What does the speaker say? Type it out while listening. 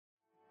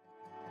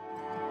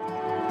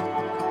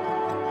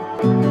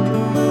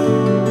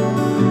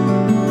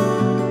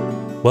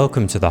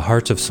Welcome to the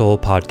Heart of Soul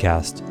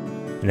podcast,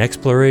 an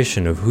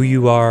exploration of who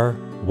you are,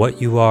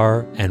 what you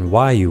are, and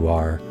why you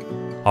are,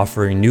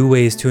 offering new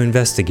ways to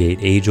investigate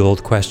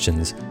age-old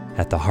questions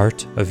at the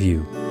heart of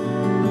you.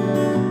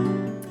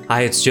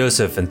 Hi, it's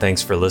Joseph, and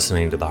thanks for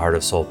listening to the Heart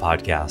of Soul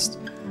podcast.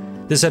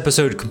 This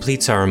episode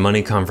completes our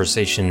money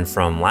conversation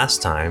from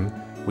last time.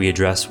 We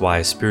address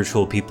why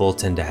spiritual people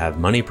tend to have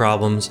money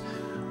problems,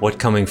 what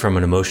coming from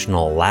an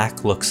emotional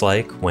lack looks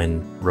like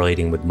when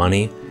relating with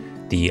money,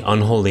 the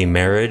unholy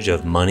marriage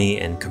of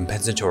money and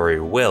compensatory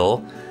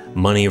will,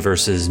 money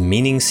versus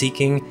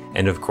meaning-seeking,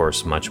 and of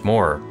course, much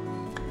more.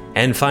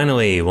 And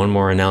finally, one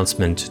more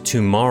announcement.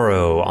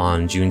 Tomorrow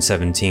on June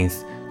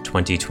 17th,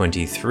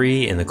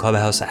 2023, in the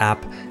Clubhouse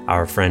app,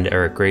 our friend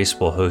Eric Grace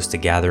will host a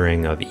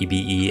gathering of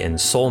EBE and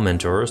soul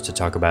mentors to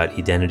talk about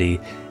identity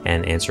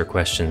and answer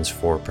questions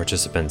for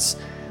participants.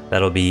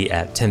 That'll be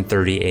at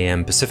 10:30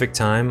 a.m. Pacific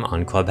time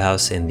on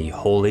Clubhouse in the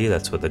Holy,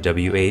 that's with a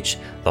WH,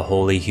 the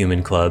Holy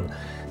Human Club.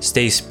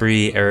 Stay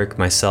spree, Eric,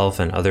 myself,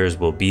 and others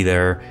will be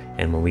there,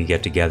 and when we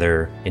get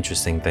together,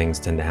 interesting things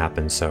tend to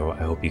happen, so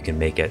I hope you can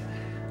make it.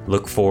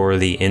 Look for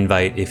the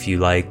invite if you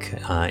like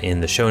in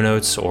the show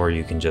notes, or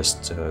you can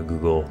just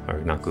go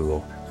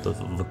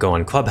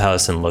on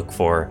Clubhouse and look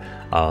for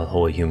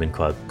Holy Human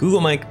Club.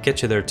 Google might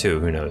get you there too,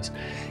 who knows.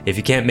 If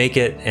you can't make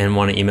it and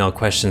want to email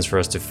questions for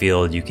us to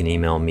field, you can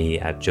email me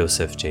at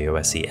joseph,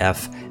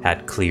 Josef,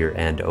 at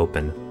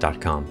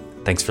clearandopen.com.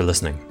 Thanks for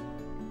listening.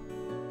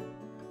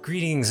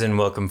 Greetings and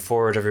welcome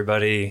forward,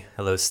 everybody.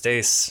 Hello,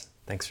 Stace.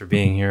 Thanks for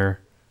being here.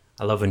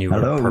 I love when you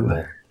wear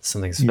purple.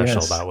 Something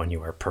special about when you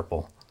wear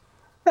purple.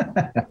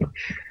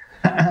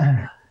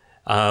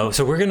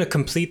 So we're going to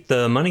complete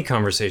the money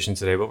conversation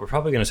today, but we're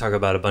probably going to talk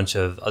about a bunch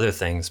of other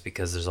things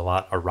because there's a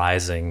lot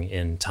arising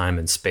in time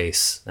and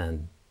space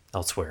and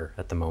elsewhere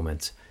at the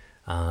moment.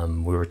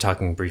 We were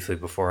talking briefly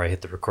before I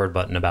hit the record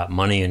button about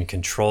money and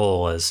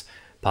control as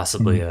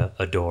possibly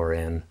a door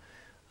in.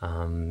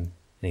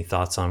 Any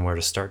thoughts on where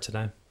to start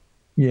today?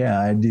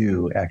 Yeah, I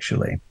do,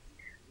 actually.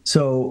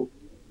 So,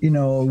 you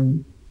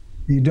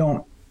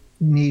don't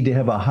need to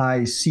have a high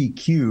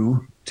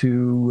CQ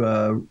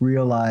to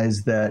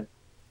realize that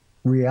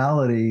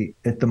reality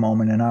at the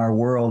moment in our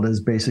world is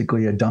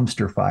basically a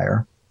dumpster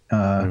fire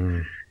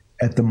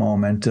at the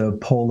moment,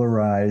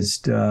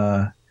 polarized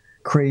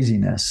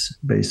craziness,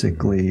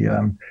 basically.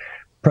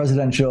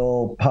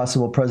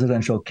 Possible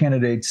presidential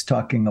candidates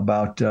talking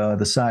about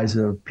the size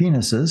of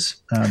penises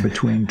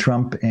between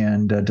Trump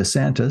and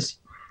DeSantis.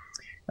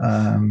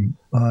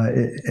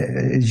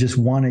 It's just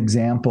one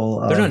example.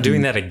 They're not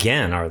doing that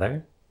again, are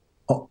they?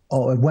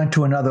 Oh, it went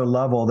to another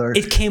level.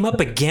 It came up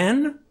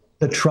again?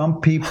 The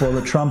Trump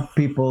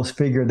people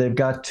figure they've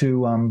got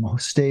to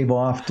stave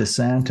off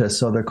DeSantis,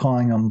 so they're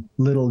calling him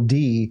Little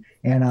D,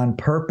 and on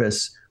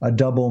purpose, a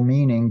double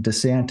meaning,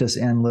 DeSantis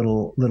and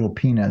little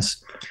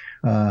penis.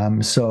 Wow.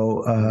 This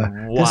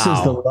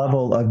is the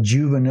level of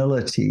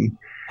juvenility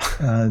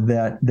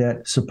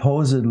that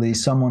supposedly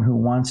someone who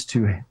wants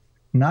to,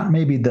 not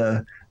maybe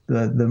the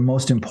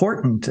most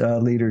important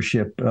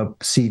leadership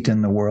seat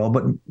in the world,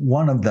 but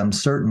one of them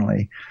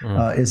certainly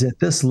is at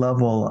this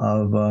level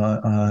of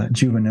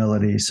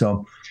juvenility.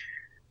 So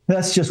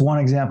that's just one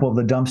example of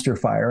the dumpster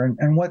fire.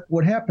 And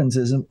what happens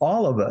is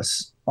all of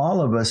us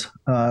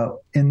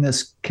in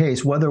this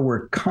case, whether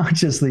we're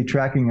consciously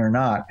tracking or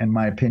not, in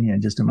my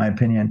opinion,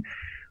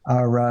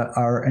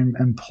 are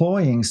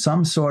employing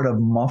some sort of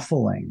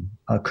muffling,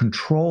 a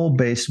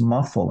control-based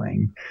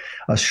muffling,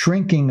 a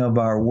shrinking of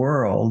our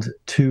world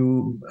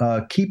to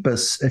keep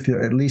us, if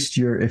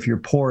you're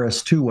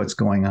porous to what's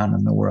going on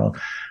in the world,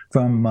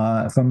 from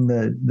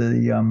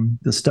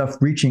the stuff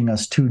reaching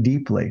us too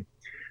deeply.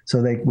 So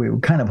we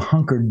kind of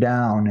hunkered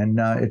down, and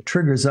it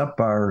triggers up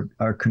our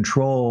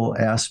control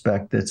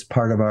aspect that's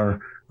part of our,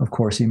 of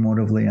course,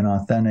 emotively and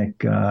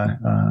authentic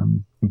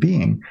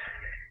being.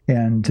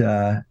 And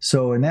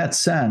so in that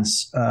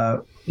sense,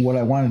 what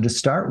I wanted to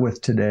start with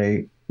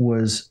today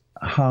was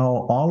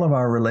how all of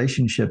our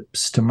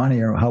relationships to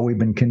money, or how we've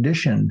been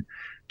conditioned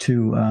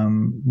to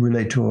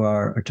relate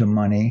to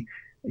money,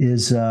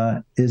 is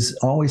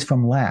always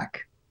from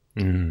lack.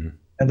 In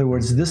other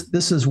words,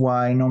 this is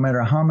why no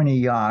matter how many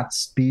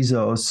yachts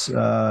Bezos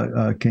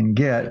can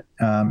get,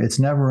 it's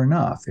never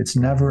enough. It's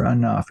never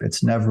enough.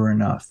 It's never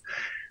enough.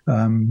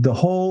 The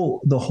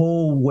whole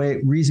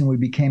reason we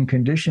became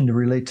conditioned to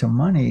relate to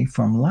money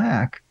from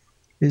lack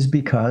is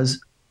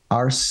because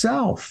our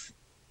self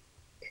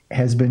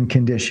has been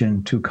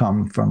conditioned to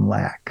come from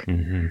lack.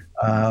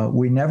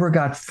 We never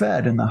got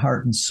fed in the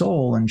heart and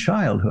soul in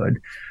childhood.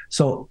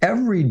 So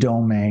every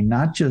domain,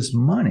 not just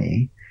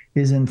money,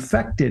 is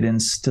infected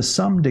to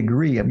some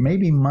degree.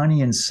 Maybe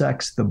money and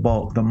sex the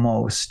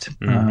most.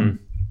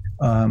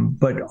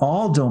 But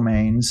all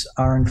domains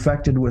are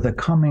infected with a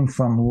coming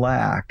from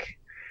lack.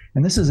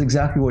 And this is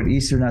exactly what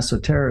Eastern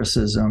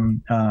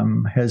esotericism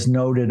has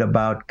noted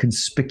about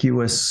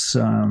conspicuous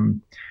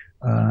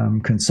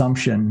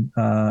consumption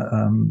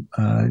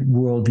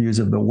worldviews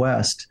of the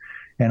West.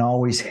 and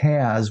always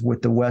has,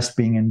 with the West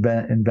being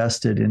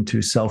invested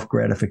into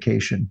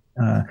self-gratification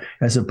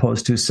as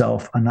opposed to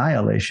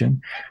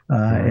self-annihilation,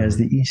 as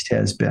the East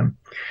has been.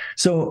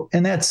 So,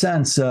 in that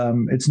sense,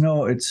 it's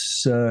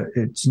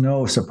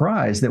no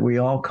surprise that we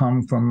all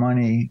come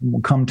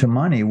to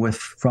money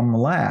from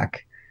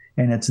lack,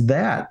 and it's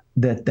that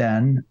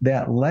then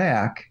that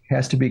lack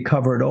has to be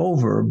covered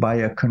over by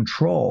a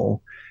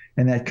control.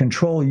 And that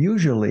control,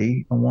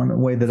 usually, one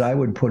way that I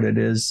would put it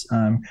is,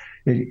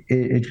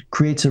 it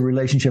creates a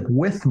relationship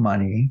with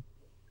money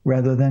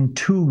rather than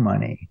to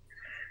money.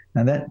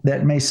 Now,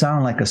 that may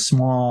sound like a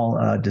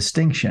small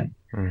distinction,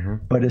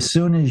 but as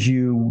soon as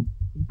you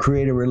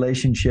create a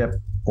relationship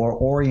or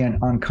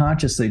orient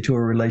unconsciously to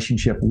a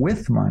relationship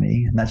with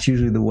money, and that's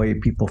usually the way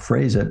people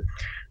phrase it,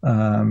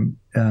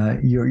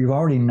 you've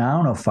already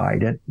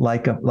nounified it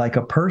like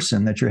a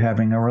person that you're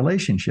having a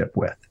relationship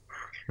with.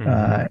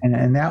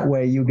 And that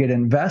way you get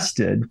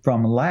invested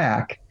from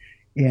lack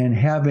in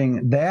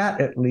having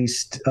that at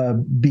least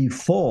be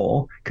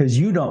full, because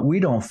we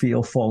don't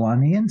feel full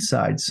on the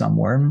inside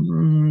somewhere.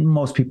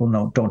 Most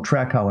people don't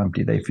track how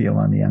empty they feel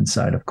on the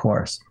inside, of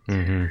course.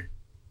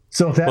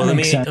 So if that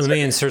makes sense. Let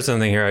me insert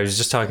something here. I was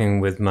just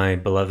talking with my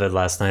beloved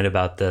last night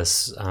about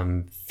this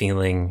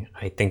feeling,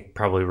 I think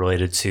probably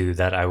related to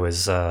that I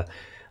was on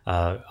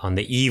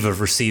the eve of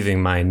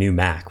receiving my new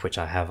Mac, which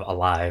I have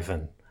alive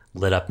and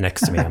lit up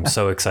next to me. I'm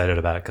so excited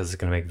about it because it's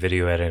going to make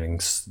video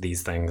editing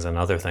these things and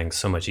other things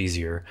so much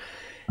easier.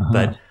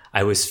 But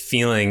I was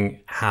feeling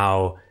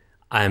how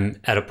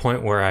I'm at a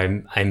point where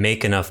I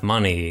make enough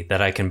money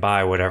that I can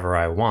buy whatever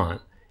I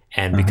want.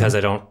 And because I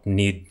don't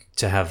need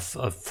to have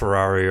a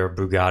Ferrari or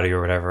Bugatti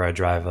or whatever, I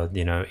drive a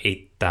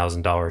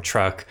 $8,000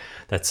 truck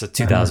that's a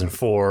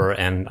 2004,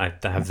 and I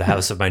have the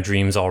house of my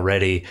dreams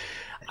already.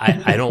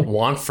 I don't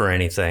want for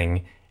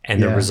anything.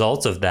 And the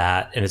result of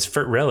that, and it's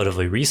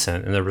relatively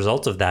recent, and the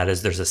result of that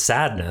is there's a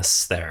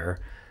sadness there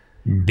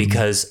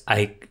because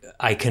I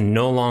can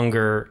no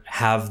longer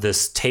have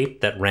this tape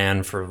that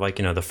ran for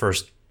the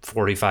first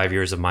 45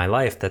 years of my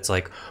life. That's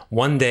like,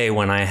 one day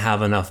when I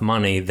have enough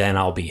money, then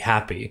I'll be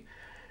happy.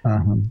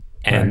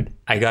 And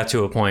I got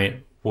to a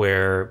point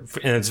where,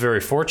 and it's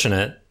very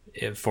fortunate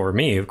for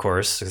me, of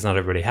course, because not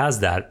everybody has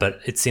that, but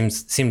it seemed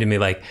to me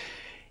like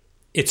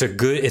it's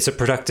a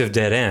productive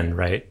dead end,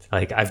 right?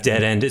 Like I've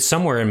dead ended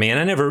somewhere in me. And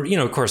I never,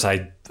 of course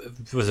I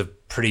was a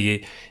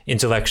pretty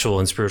intellectual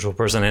and spiritual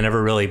person. I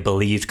never really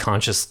believed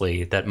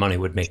consciously that money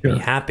would make me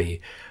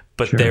happy,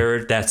 but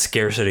that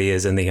scarcity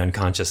is in the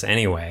unconscious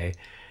anyway.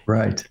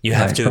 Right. You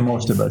have to, for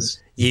most of us,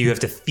 you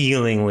have to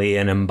feelingly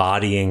and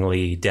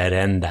embodyingly dead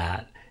end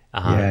that.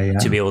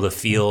 To be able to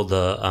feel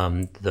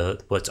the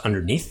what's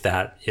underneath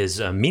that is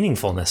a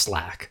meaningfulness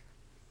lack.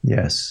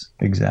 Yes,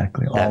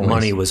 exactly. That Always.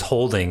 Money was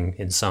holding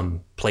in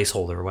some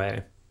placeholder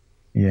way.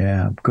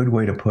 Yeah, good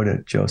way to put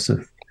it,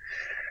 Joseph.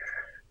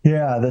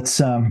 Yeah, that's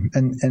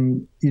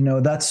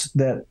that's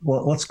that.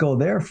 Well, let's go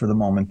there for the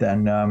moment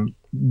then.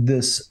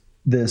 This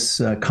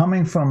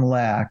coming from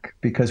lack,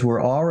 because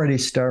we're already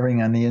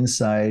starving on the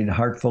inside,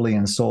 heartfully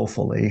and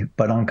soulfully,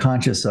 but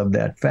unconscious of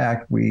that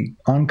fact, we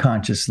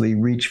unconsciously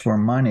reach for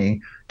money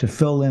to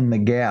fill in the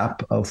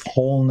gap of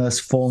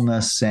wholeness,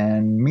 fullness,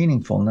 and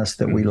meaningfulness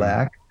that we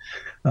lack.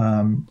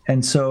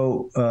 And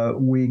so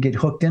we get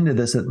hooked into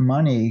this, that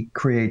money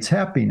creates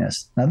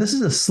happiness. Now, this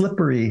is a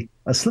slippery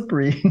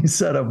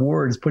set of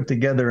words put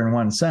together in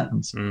one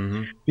sentence,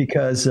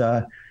 because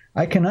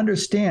I can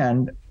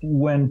understand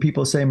when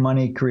people say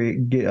money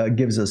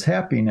gives us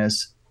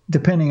happiness,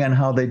 depending on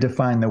how they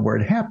define the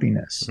word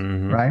happiness,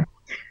 right?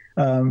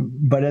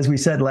 But as we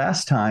said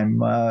last time,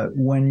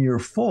 when you're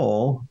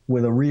full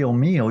with a real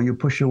meal, you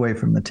push away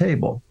from the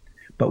table.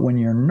 But when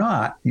you're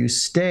not, you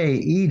stay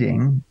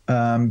eating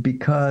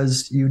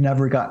because you've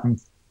never gotten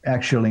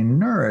actually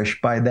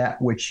nourished by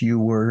that which you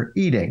were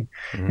eating.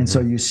 And so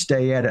you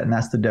stay at it, and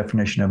that's the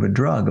definition of a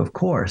drug, of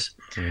course.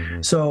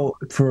 So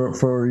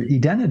for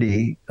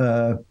identity,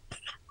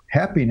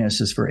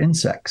 happiness is for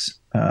insects.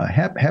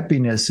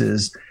 Happiness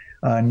is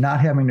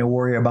not having to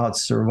worry about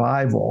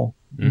survival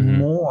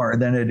more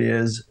than it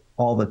is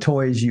all the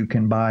toys you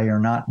can buy or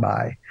not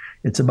buy.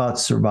 It's about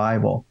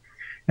survival.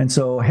 And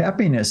so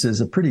happiness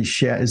is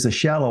is the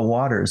shallow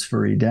waters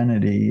for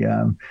identity.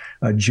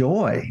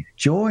 Joy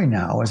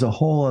now is a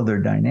whole other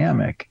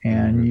dynamic,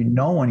 and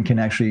no one can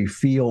actually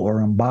feel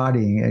or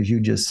embody, as you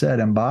just said,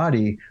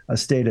 embody a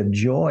state of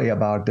joy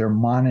about their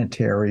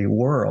monetary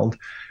world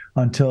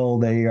until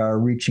they are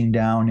reaching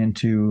down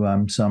into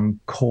some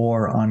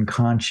core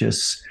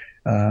unconscious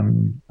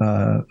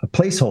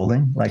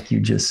placeholding, like you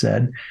just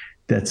said,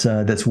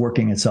 that's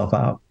working itself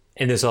out.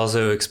 And this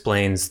also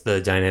explains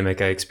the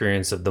dynamic I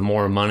experienced of the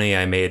more money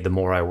I made, the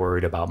more I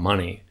worried about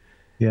money.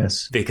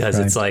 Yes. Because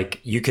it's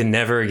like, you can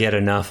never get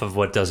enough of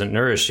what doesn't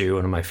nourish you,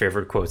 one of my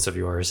favorite quotes of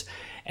yours.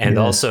 And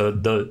also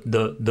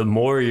the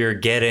more you're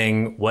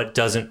getting what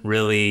doesn't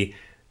really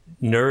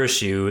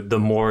nourish you, the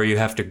more you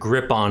have to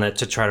grip on it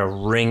to try to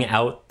wring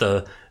out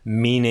the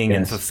meaning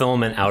and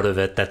fulfillment out of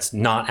it that's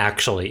not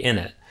actually in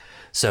it.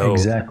 So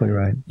exactly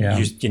right. Yeah.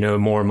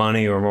 More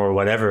money or more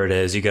whatever it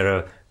is, you got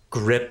to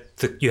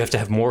you have to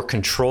have more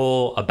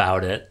control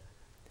about it.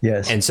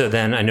 Yes. And so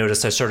then I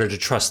noticed I started to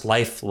trust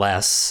life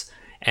less.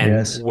 And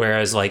Yes.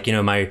 whereas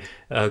my,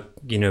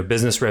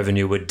 business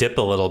revenue would dip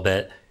a little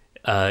bit,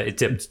 it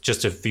dipped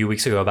just a few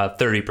weeks ago, about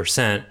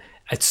 30%.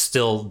 It's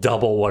still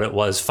double what it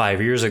was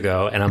 5 years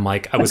ago. And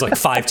I was like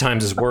 5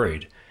 times as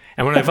worried.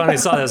 And when I finally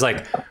saw that, I was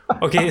like,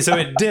 okay, so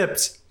it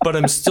dipped, but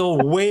I'm still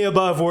way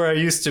above where I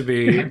used to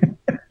be.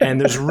 And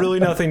there's really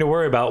nothing to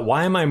worry about.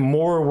 Why am I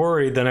more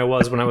worried than I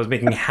was when I was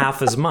making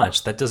half as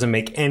much? That doesn't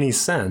make any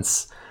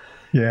sense.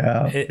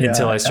 Yeah.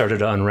 Until I started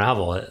to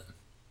unravel it.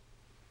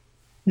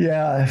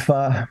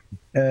 Yeah.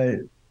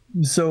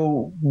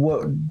 So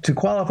to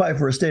qualify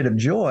for a state of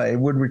joy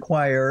would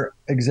require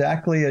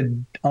exactly a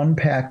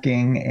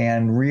unpacking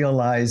and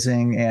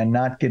realizing and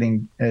not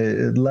getting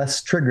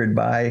less triggered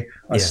by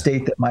a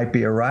state that might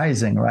be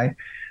arising, right?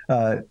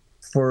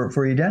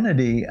 For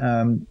identity,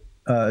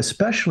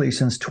 especially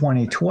since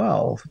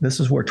 2012, this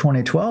is where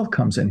 2012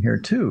 comes in here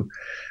too,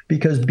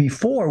 because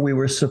before we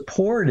were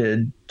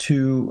supported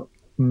to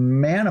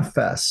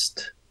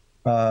manifest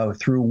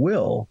through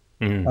will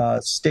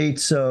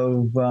states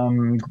of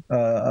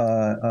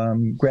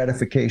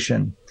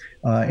gratification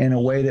in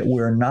a way that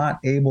we're not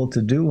able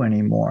to do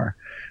anymore.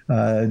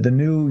 The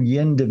new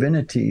yin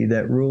divinity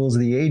that rules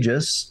the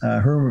aegis,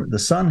 the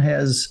sun,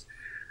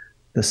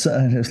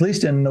 at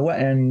least in the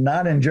West, and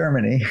not in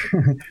Germany,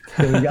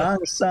 the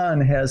yang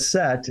sun has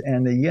set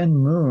and the yin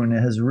moon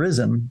has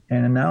risen,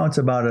 and now it's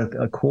about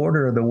a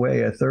quarter of the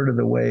way, a third of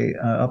the way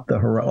off the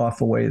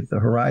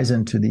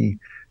horizon to the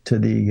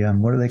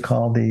what do they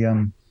call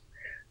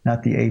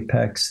not the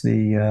apex,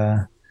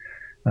 the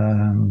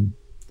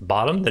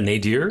bottom, the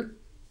nadir?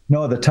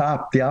 No, the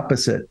top, the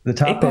opposite. The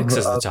top apex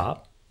is the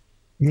top.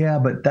 Yeah,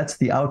 but that's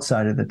the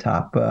outside of the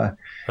top.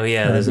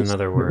 There's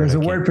another word. There's a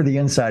word for the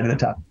inside of the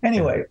top.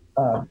 Anyway,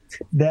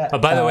 that.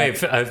 By the way,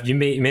 you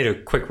made a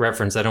quick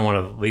reference. I don't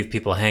want to leave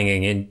people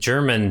hanging. In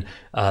German,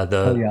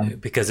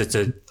 because it's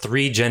a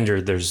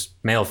 3-gender, there's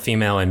male,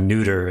 female, and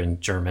neuter in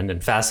German.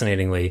 And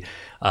fascinatingly,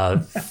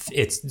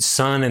 it's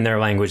sun in their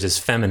language is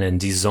feminine,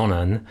 die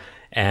Sonne,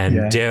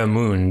 and der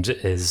Mond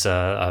is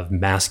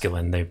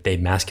masculine. They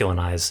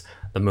masculinize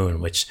the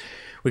moon, which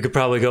we could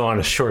probably go on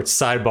a short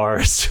sidebar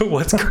as to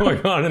what's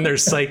going on in their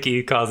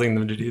psyche causing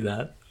them to do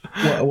that.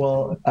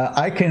 Well,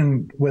 I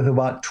can, with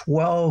about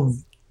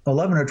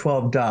 11 or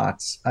 12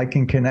 dots, I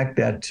can connect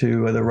that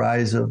to the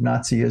rise of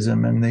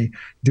Nazism and the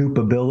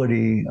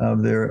dupeability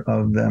of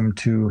them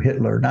to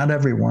Hitler. Not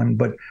everyone,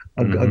 but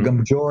a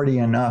majority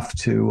enough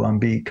to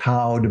be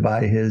cowed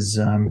by his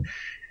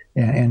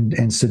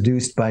and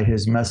seduced by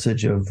his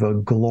message of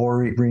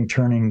glory,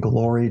 returning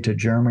glory to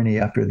Germany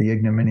after the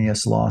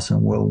ignominious loss in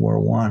World War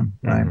I.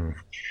 Right.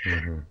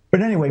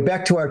 But anyway,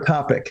 back to our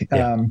topic.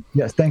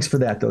 Yes, thanks for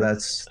that, though.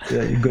 That's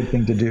a good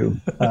thing to do.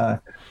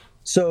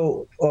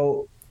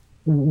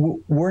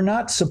 We're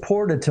not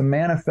supported to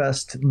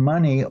manifest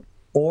money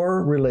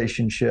or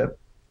relationship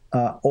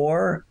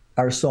or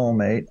our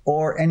soulmate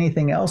or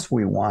anything else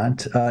we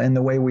want in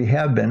the way we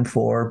have been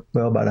for,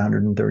 about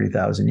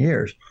 130,000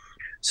 years.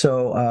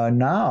 So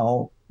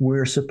now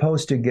we're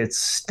supposed to get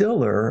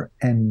stiller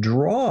and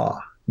draw,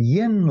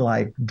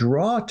 yin-like,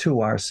 draw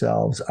to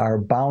ourselves our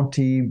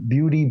bounty,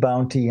 beauty,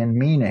 bounty, and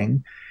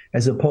meaning,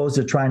 as opposed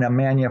to trying to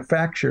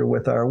manufacture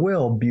with our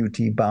will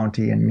beauty,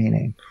 bounty, and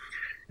meaning.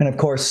 And of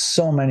course,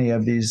 so many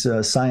of these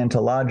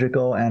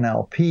Scientological,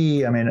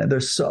 NLP, I mean,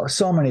 there's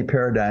so many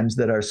paradigms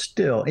that are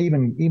still,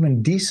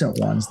 even decent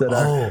ones that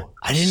are.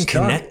 I didn't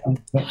connect.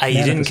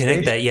 You didn't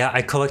connect that. Yeah,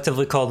 I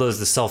collectively call those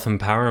the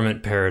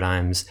self-empowerment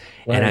paradigms.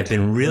 Right. And I've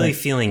been really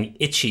feeling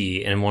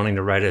itchy and wanting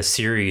to write a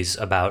series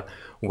about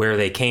where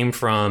they came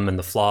from and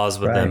the flaws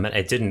with them. And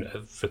it didn't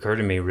occur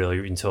to me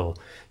really until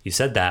you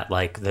said that,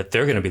 like that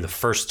they're going to be the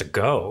first to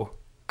go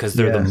because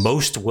they're the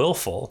most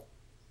willful.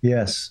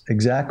 Yes,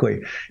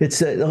 exactly.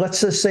 It's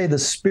let's just say the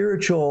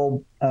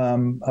spiritual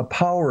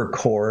power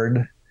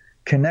cord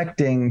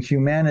connecting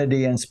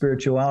humanity and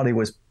spirituality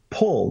was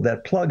pulled.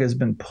 That plug has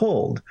been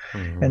pulled,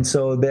 and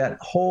so that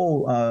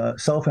whole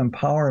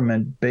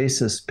self-empowerment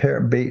based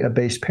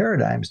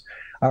paradigms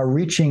are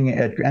reaching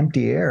at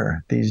empty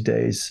air these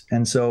days,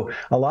 and so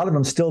a lot of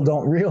them still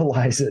don't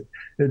realize it.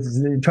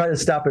 You try to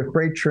stop a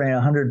freight train,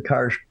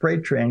 100-car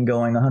freight train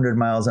going 100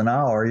 miles an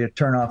hour. You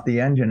turn off the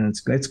engine, and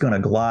it's going to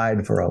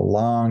glide for a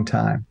long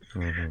time.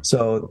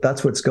 So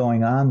that's what's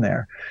going on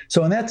there.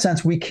 So in that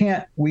sense, we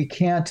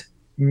can't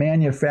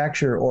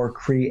manufacture or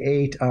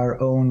create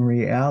our own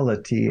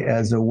reality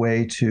as a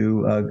way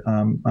to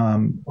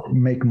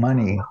make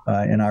money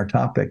in our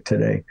topic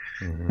today.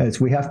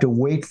 We have to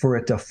wait for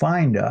it to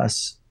find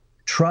us,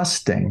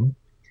 trusting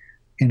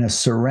in a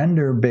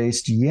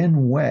surrender-based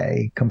yin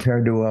way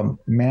compared to a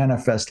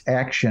manifest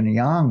action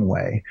yang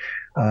way,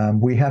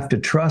 We have to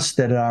trust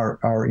that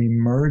our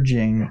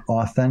emerging,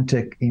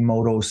 authentic,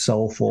 emoto,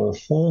 soulful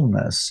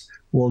wholeness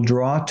will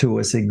draw to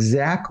us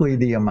exactly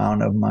the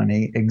amount of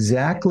money,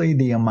 exactly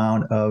the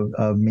amount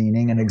of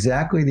meaning, and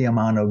exactly the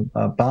amount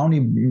of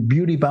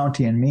beauty,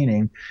 bounty, and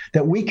meaning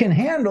that we can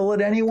handle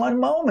at any one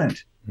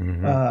moment.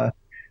 Mm-hmm.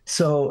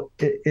 So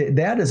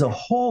that is a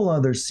whole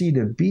other seat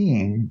of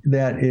being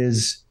that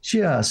is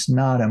just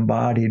not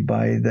embodied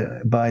by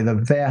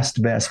the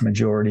vast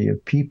majority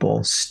of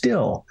people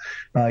still,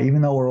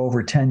 even though we're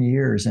over 10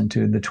 years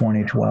into the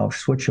 2012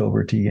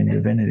 switchover to yin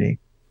divinity.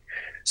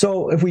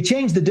 So if we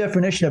change the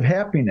definition of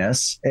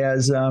happiness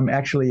as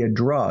actually a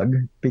drug,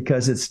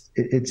 because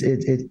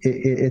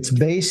it's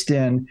based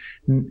in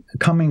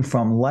coming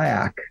from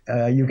lack,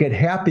 you get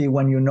happy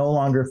when you no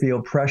longer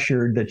feel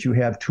pressured that you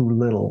have too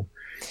little.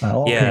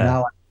 Okay,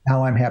 Yeah.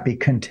 now I'm happy,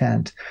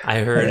 content. I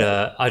heard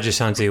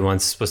Ajasanti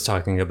once was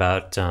talking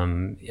about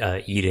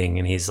eating,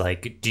 and he's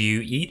like, "Do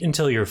you eat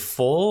until you're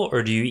full,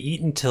 or do you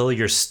eat until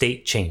your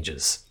state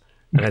changes?"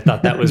 And I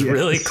thought that was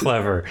really Yes.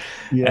 clever.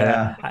 And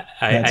Yeah,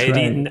 I that's had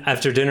right. eaten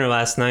after dinner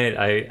last night.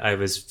 I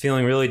was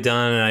feeling really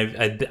done,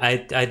 and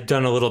I'd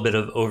done a little bit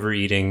of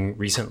overeating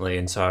recently,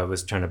 and so I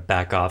was trying to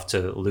back off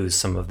to lose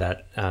some of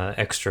that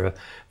extra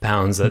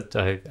pounds that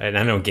and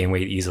I don't gain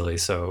weight easily,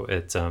 so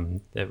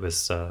it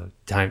was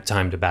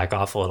time to back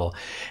off a little.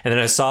 And then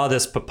I saw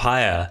this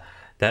papaya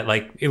that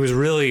like it was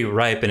really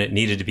ripe and it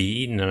needed to be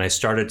eaten, and I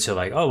started to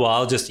like, oh well,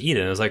 I'll just eat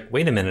it. And I was like,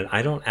 wait a minute,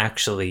 I don't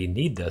actually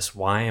need this.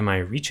 Why am I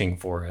reaching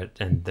for it?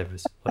 And there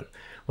was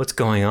what's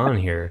going on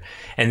here?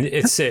 And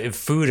it's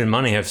food and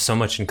money have so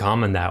much in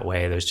common that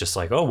way. There's just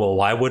like, oh well,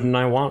 why wouldn't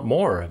I want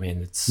more? I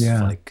mean, it's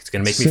Yeah, like it's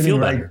gonna make me feel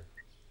better.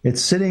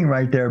 it's sitting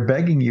right there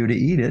begging you to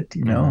eat it.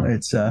 Mm-hmm.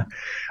 It's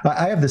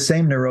I have the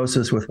same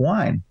neurosis with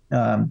wine.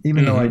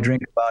 Even though I Mm-hmm.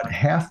 drink about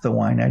half the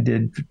wine I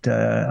did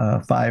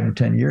 5 or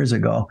 10 years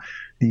ago,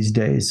 these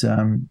days,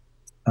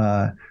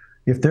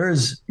 if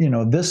there's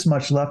this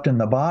much left in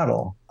the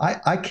bottle,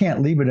 I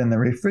can't leave it in the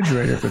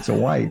refrigerator if it's a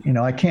white.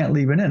 I can't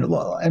leave it in.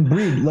 And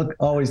Breed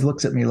always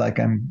looks at me like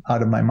I'm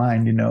out of my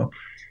mind.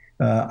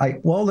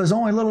 There's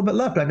only a little bit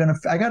left.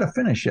 I gotta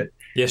finish it.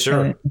 Yeah, And,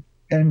 sure.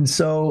 and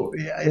so,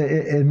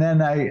 and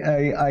then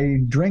I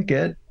drink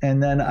it,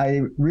 and then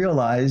I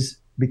realize,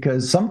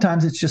 because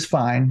sometimes it's just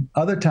fine.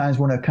 Other times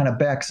when it kind of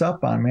backs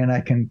up on me, and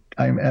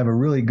I have a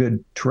really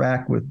good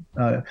track with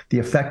the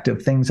effect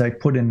of things I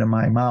put into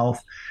my mouth,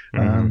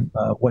 Mm-hmm.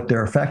 what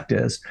their effect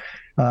is.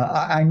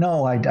 I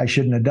know I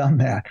shouldn't have done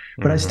that,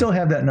 but I Mm-hmm. still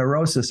have that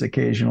neurosis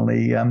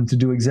occasionally to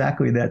do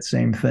exactly that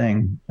same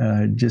thing.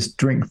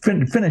 Just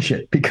finish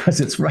it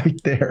because it's right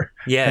there.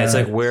 Yeah, it's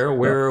like where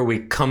So, are we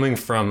coming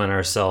from in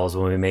ourselves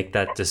when we make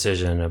that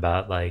decision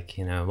about like,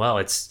 well,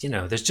 it's,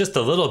 there's just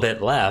a little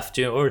bit left,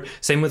 or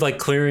same with like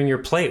clearing your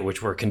plate,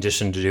 which we're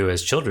conditioned to do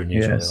as children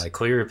usually, yes, like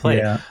clear your plate,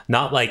 yeah,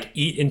 not like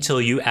eat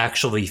until you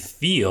actually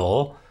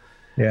feel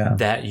yeah.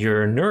 that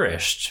you're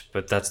nourished,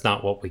 but that's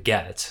not what we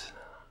get.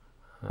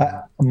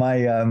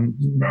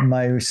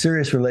 My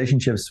serious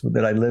relationships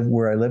that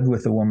where I lived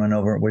with a woman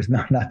over was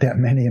not that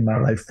many in my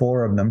life,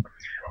 four of them.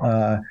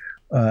 Uh,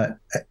 uh,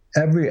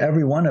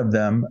 every one of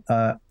them,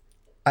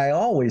 I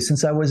always,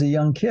 since I was a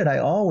young kid,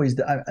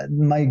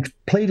 my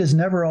plate is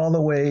never all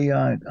the way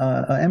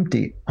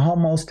empty,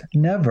 almost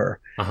never.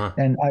 Uh-huh.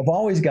 And I've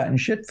always gotten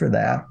shit for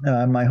that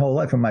my whole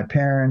life from my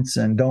parents,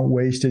 and don't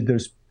waste it.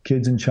 There's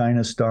kids in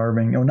China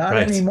starving. Not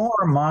Right. anymore,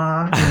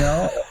 Ma.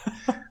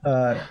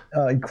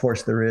 Of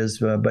course there is,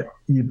 but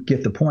you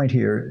get the point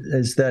here.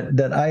 Is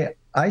that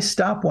I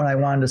stopped when I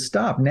wanted to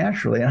stop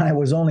naturally, and I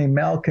was only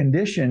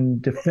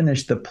malconditioned to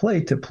finish the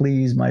plate to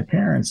please my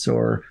parents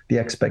or the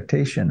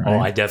expectation, Oh,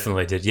 right? I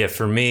definitely did. Yeah,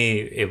 for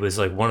me, it was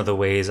like one of the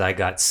ways I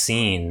got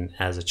seen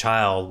as a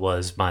child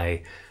was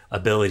my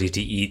ability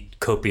to eat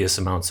copious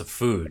amounts of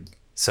food.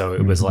 So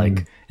it was Mm-hmm.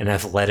 like an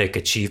athletic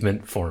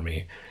achievement for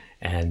me.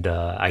 And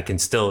I can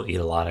still eat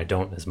a lot. I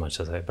don't as much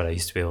but I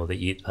used to be able to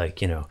eat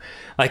like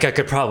I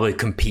could probably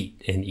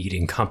compete in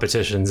eating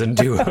competitions and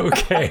do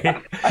okay.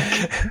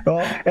 Well,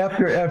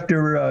 after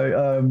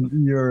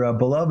your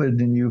beloved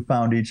and you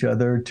found each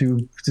other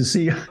to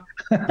see,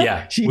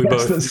 Yeah, she we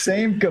has the both.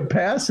 same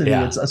capacity.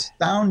 Yeah, It's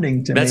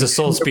astounding to that's a me.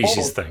 soul You're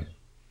species both. thing.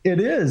 It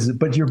is,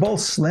 but you're both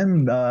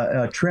slim,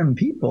 trim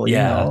people.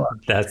 Yeah,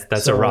 that's a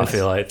So it's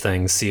Raphaelite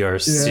thing. See our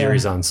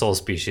series yeah, on soul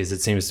species.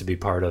 It seems to be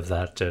part of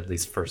that, at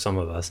least for some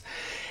of us.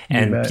 you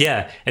And bet.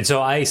 yeah, and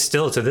so I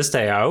still to this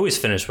day I always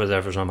finish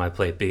whatever's on my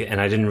plate, and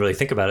I didn't really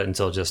think about it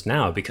until just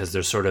now because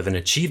there's sort of an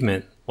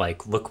achievement.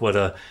 Like, look what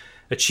a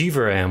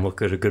achiever I am. Look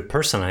what a good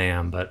person I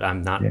am. But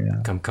I'm not.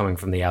 Yeah. I'm coming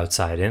from the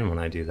outside in when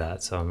I do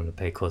that, so I'm going to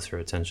pay closer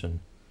attention.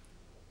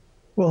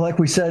 Well, like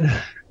we said,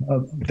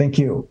 thank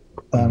you.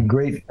 Mm-hmm.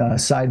 Great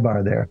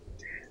sidebar there.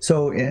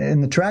 So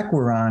in the track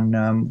we're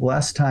on,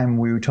 last time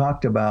we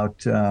talked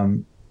about uh,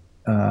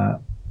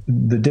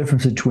 the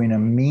difference between a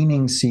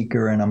meaning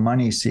seeker and a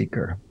money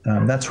seeker.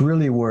 That's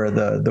really where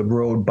the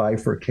road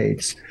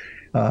bifurcates.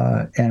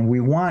 And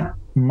we want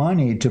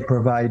money to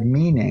provide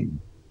meaning.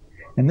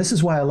 And this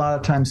is why a lot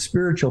of times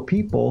spiritual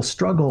people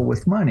struggle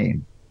with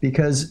money.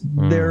 because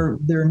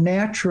they're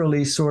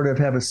naturally sort of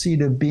have a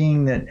seed of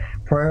being that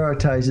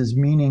prioritizes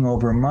meaning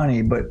over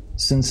money. But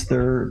since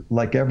they're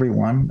like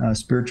everyone,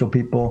 spiritual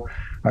people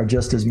are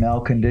just as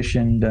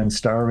malconditioned and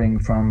starving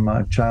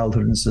from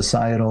childhood and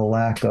societal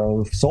lack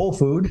of soul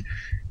food.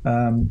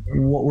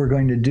 What we're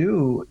going to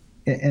do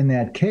in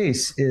that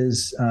case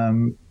is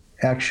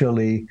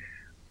actually,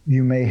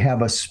 you may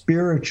have a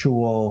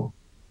spiritual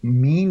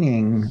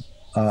meaning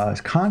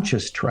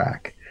conscious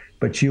track,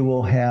 but you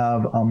will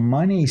have a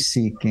money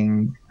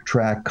seeking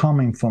track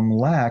coming from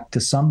lack to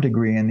some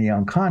degree in the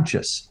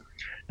unconscious.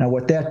 Now,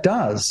 what that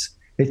does,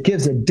 it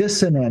gives a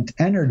dissonant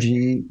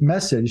energy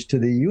message to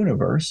the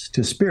universe,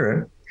 to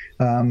spirit.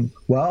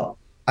 Well,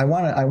 I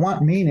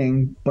want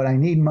meaning, but I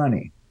need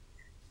money.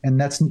 And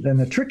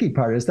the tricky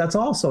part is that's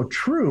also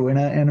true in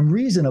a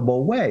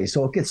reasonable way.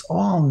 So it gets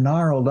all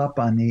gnarled up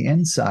on the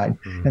inside,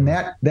 and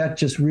that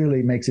just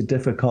really makes it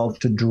difficult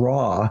to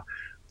draw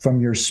from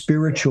your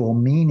spiritual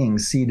meaning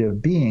seed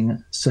of being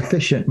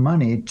sufficient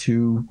money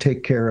to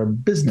take care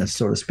of business,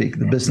 so to speak,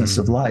 the business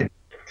of life.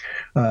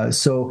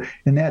 So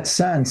in that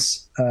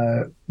sense,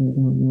 until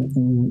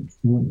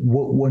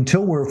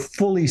we're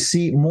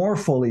more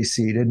fully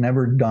seated,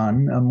 never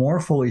done, more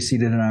fully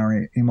seated in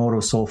our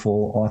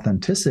emoto-soulful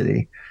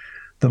authenticity,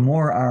 the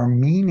more our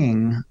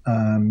meaning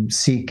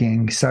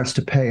seeking starts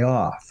to pay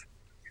off.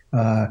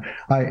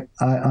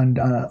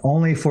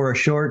 Only for a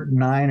short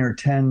 9 or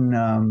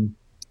 10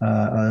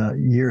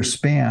 year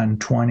span,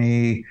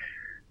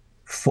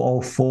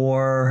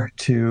 2004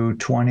 to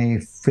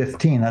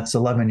 2015, that's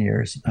 11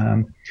 years,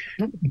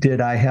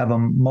 did I have a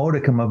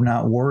modicum of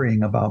not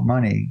worrying about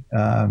money.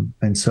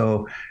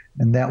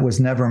 And that was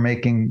never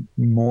making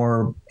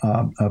more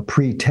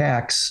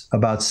pre-tax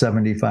about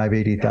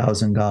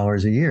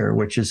 $75,000-$80,000 a year,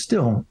 which is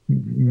still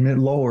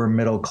lower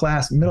middle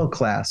class at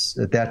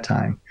that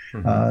time.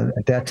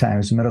 At that time, it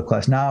was middle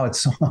class. Now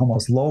it's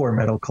almost lower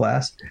middle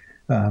class.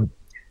 But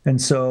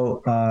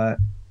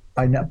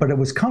it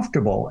was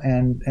comfortable.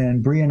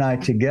 And Bree and I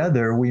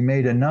together, we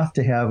made enough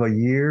to have a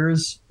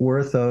year's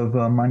worth of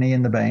money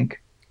in the bank,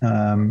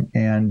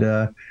 and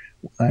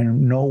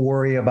no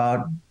worry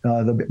about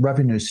the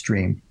revenue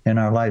stream in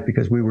our life,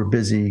 because we were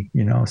busy,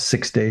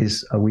 6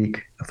 days a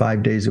week,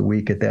 5 days a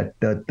week at that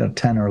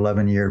 10 or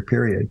 11 year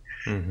period.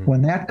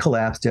 When that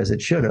collapsed, as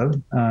it should have,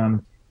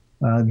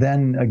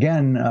 then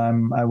again,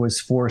 I was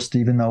forced,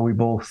 even though we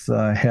both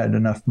had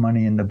enough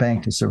money in the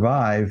bank to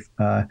survive,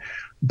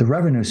 the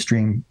revenue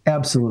stream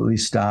absolutely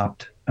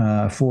stopped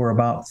for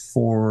about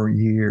 4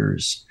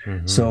 years.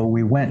 So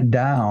we went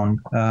down.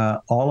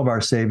 All of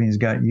our savings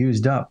got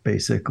used up,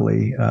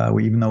 basically,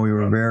 even though we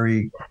were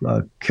very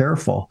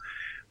careful.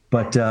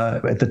 But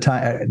at the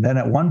time, then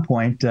at one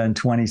point in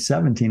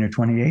 2017 or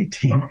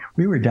 2018,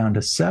 we were down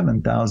to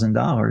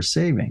 $7,000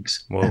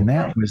 savings. Whoa. And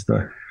that was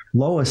the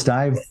lowest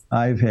I've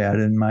had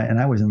and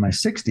I was in my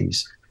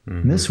 60s.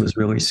 And this was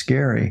really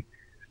scary.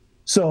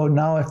 So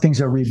now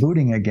things are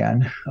rebooting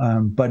again.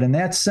 But in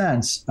that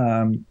sense,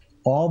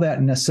 all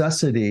that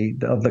necessity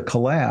of the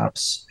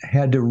collapse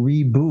had to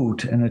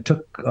reboot. And it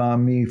took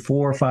me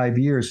 4 or 5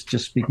 years,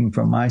 just speaking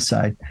from my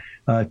side,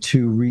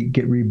 to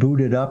get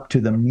rebooted up to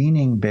the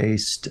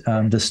meaning-based,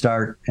 to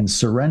start, and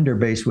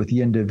surrender-based with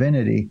yin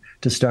divinity,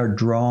 to start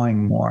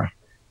drawing more.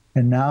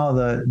 And now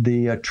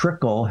the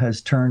trickle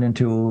has turned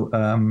into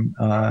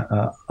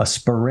a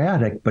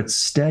sporadic but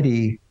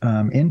steady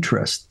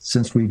interest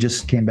since we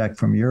just came back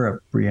from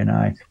Europe, Bree and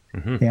I.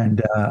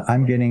 And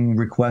I'm getting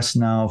requests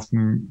now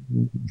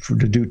to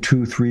do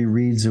 2-3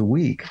 reads a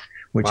week,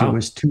 which it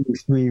was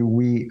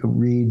 2-3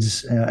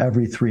 reads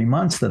every 3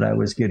 months that I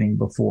was getting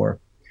before.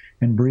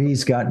 And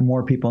Bree's got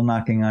more people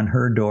knocking on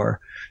her door.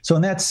 So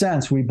in that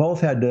sense, we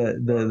both had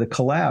the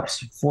collapse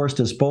forced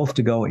us both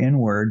to go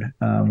inward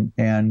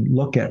and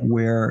look at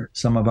where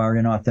some of our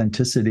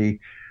inauthenticity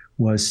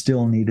was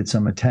still needed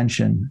some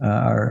attention,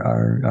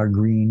 our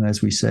green,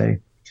 as we say.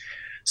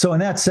 So in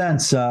that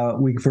sense,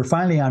 we're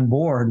finally on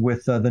board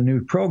with the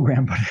new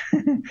program, but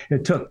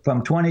it took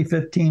from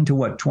 2015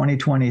 to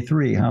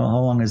 2023. How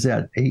long is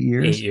that? 8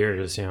 years? 8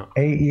 years, yeah.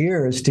 8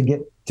 years to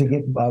get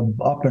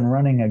up and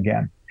running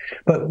again.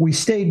 But we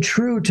stayed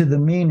true to the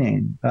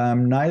meaning.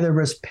 Neither of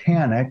us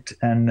panicked,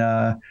 and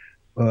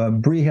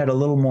Bree had a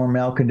little more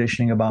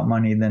malconditioning about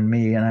money than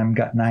me, and I'm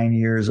 9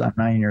 years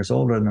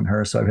older than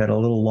her, so I've had a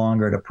little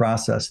longer to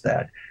process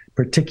that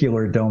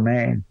particular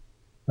domain.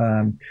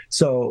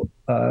 So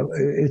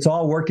it's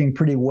all working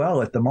pretty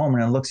well at the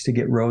moment. It looks to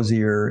get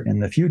rosier in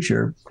the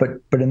future.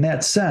 But in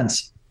that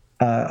sense,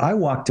 I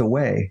walked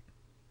away.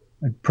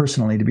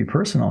 Personally, to be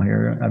personal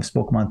here, I've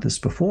spoken about this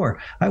before.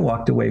 I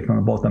walked away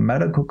from both a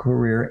medical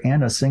career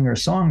and a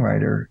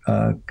singer-songwriter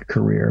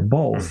career,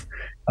 both,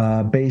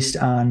 based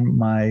on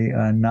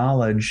my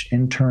knowledge,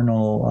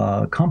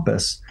 internal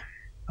compass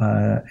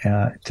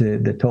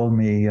that told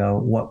me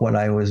what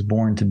I was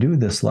born to do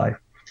this life.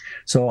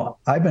 So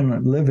I've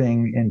been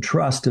living in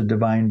trust of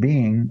divine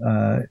being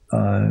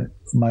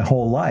my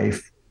whole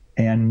life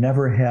and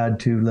never had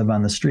to live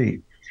on the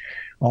street.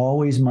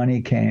 Always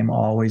money came,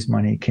 always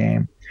money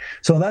came.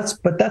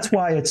 But that's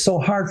why it's so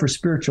hard for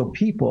spiritual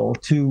people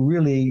to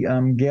really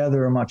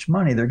gather much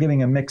money. They're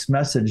giving a mixed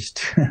message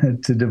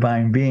to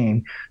divine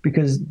being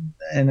because,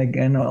 and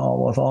again,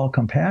 with all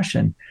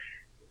compassion,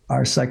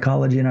 our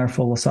psychology and our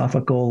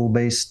philosophical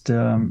based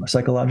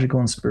psychological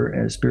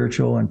and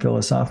spiritual and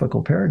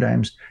philosophical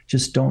paradigms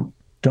just don't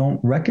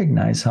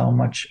recognize how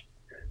much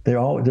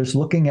they're just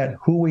looking at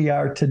who we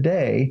are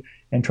today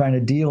and trying to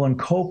deal and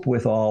cope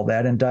with all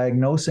that and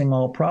diagnosing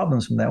all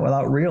problems from that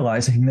without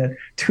realizing that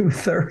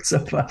 2/3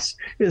 of us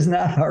is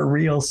not our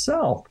real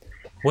self.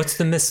 What's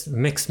the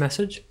mixed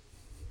message?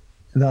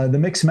 The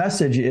mixed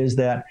message is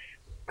that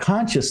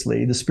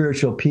consciously the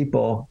spiritual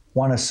people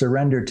want to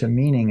surrender to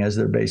meaning as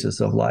their basis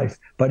of life,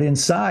 but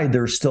inside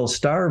they're still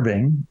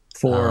starving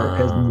for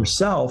as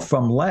yourself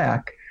from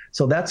lack.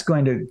 So that's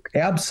going to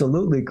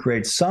absolutely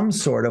create some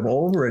sort of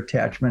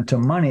over-attachment to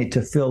money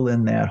to fill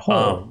in that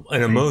hole.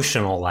 An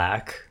emotional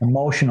lack.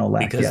 Emotional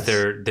lack, because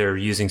yes. they're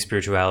using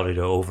spirituality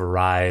to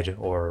override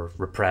or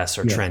repress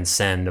or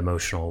transcend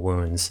emotional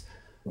wounds.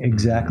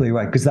 Exactly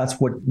right, because that's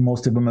what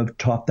most of them have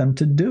taught them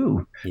to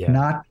do.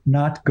 Yeah.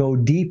 Not go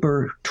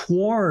deeper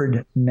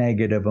toward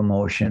negative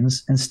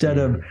emotions instead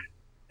of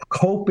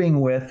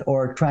coping with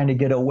or trying to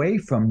get away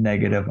from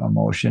negative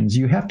emotions.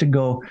 You have to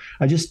go.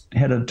 I just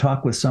had a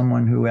talk with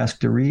someone who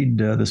asked to read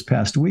this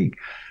past week.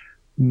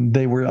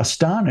 They were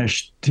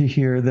astonished to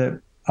hear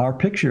that our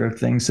picture of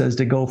things says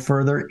to go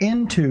further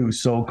into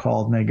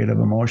so-called negative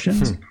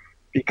emotions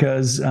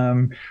because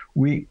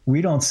we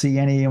don't see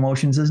any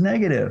emotions as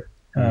negative.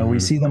 We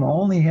see them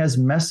only as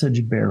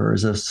message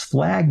bearers, as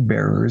flag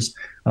bearers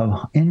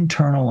of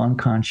internal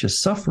unconscious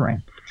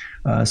suffering.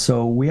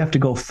 So we have to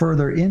go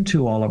further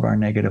into all of our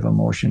negative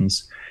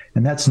emotions.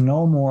 And that's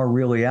no more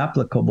really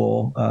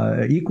applicable,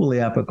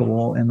 equally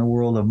applicable in the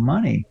world of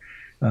money.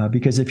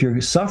 Because if you're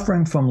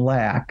suffering from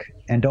lack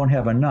and don't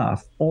have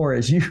enough, or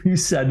as you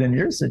said in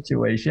your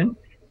situation,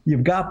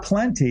 you've got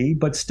plenty,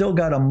 but still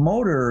got a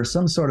motor or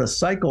some sort of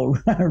cycle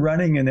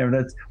running in there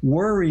that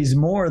worries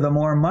more the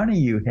more money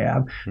you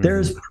have.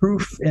 There's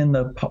proof in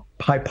the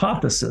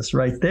hypothesis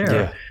right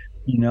there,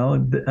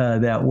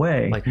 that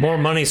way. Like more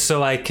money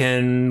so I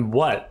can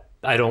what?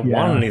 I don't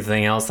want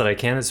anything else that I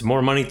can. It's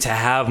more money to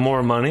have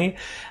more money.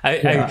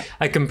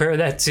 I compare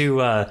that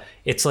to,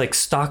 it's like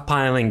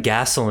stockpiling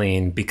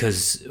gasoline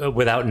because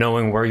without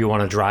knowing where you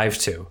want to drive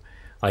to.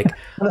 Like,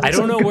 I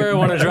don't know where I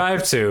want to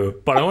drive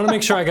to, but I want to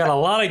make sure I got a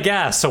lot of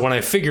gas. So when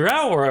I figure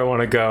out where I want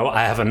to go,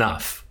 I have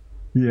enough.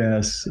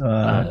 Yes.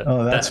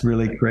 That's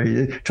really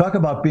great. Talk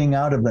about being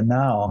out of the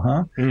now,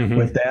 huh?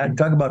 With that,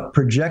 talk about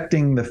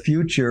projecting the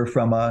future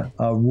from a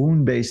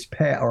wound-based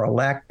past or a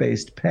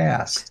lack-based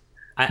past.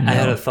 I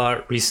had a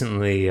thought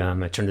recently.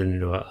 I turned it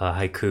into a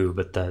haiku,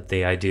 but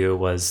the idea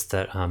was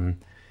that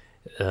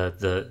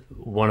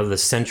one of the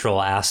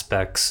central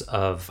aspects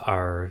of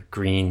our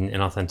green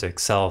and authentic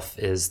self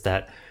is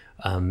that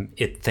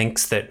it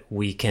thinks that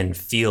we can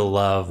feel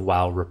love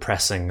while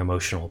repressing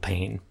emotional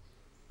pain.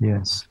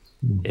 Yes,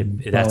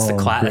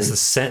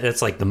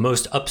 that's like the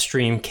most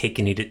upstream cake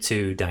and eat it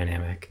too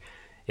dynamic.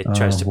 It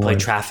tries to play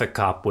traffic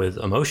cop with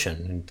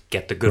emotion and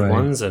get the good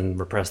ones and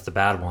repress the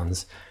bad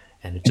ones,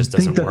 and it just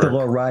doesn't work. Think that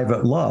they'll arrive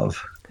at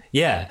love.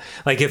 Yeah,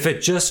 like if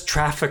it just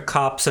traffic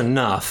cops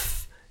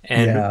enough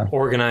and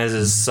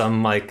organizes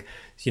some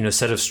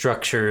set of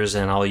structures,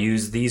 and I'll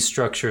use these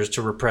structures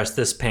to repress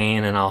this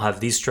pain, and I'll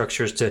have these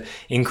structures to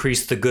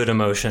increase the good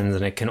emotions,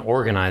 and it can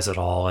organize it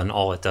all, and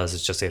all it does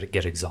is just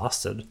get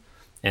exhausted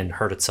and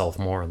hurt itself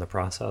more in the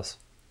process.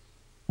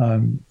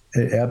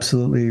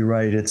 Absolutely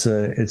right.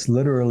 It's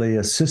literally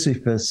a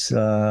Sisyphus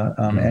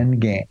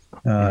end game.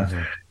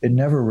 It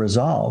never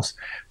resolves.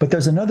 But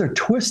there's another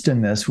twist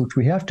in this, which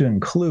we have to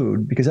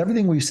include, because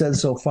everything we've said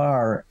so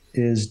far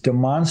is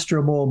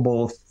demonstrable,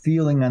 both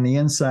feeling on the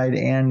inside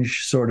and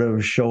sort of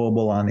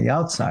showable on the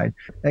outside,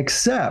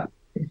 except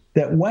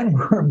that when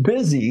we're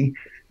busy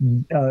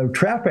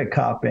traffic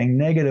copying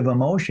negative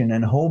emotion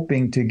and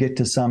hoping to get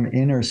to some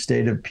inner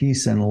state of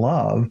peace and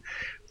love,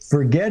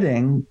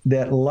 forgetting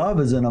that love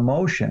is an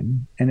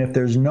emotion, and if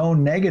there's no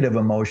negative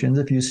emotions,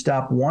 if you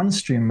stop one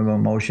stream of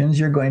emotions,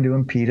 you're going to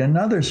impede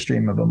another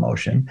stream of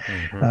emotion.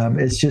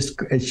 It's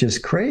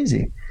just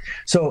crazy.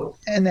 So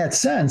in that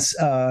sense,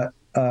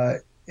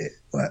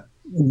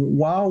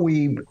 while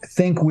we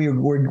think we're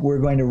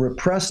going to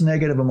repress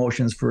negative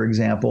emotions, for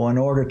example, in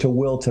order to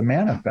will to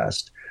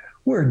manifest,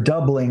 we're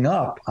doubling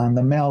up on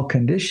the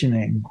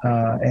malconditioning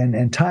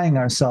and tying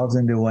ourselves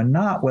into a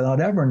knot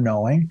without ever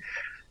knowing.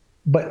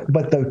 But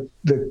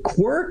the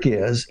quirk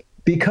is,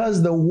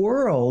 because the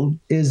world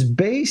is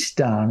based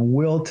on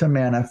will to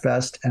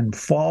manifest and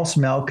false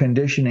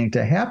malconditioning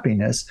to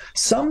happiness,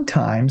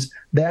 sometimes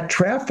that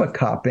traffic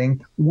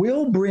copping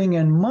will bring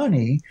in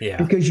money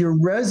because you're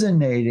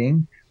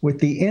resonating with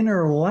the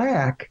inner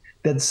lack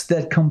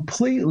that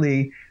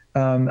completely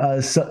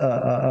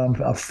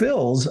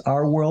fills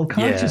our world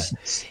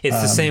consciousness.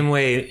 It's the same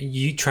way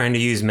you trying to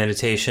use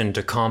meditation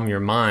to calm your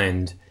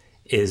mind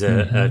is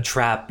a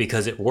trap,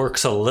 because it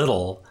works a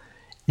little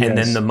And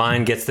then Yes. the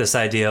mind gets this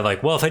idea of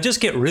like, well, if I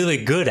just get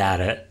really good at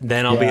it,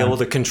 then I'll be Yeah. able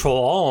to control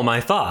all of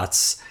my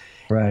thoughts.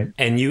 Right.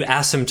 And you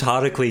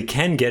asymptotically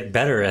can get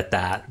better at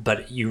that,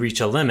 but you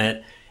reach a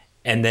limit.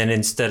 And then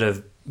instead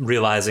of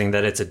realizing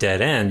that it's a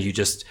dead end, you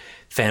just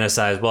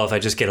fantasize, well, if I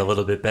just get a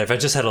little bit better, if I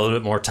just had a little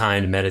bit more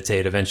time to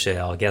meditate, eventually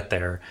I'll get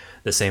there.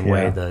 The same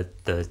way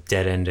the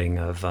dead ending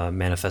of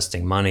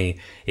manifesting money,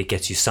 it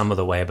gets you some of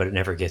the way, but it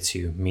never gets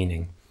you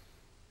meaning.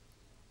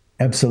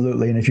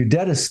 Absolutely. And if you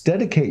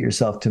dedicate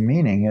yourself to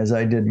meaning, as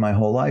I did my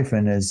whole life,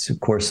 and as, of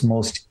course,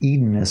 most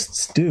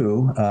hedonists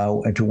do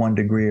to one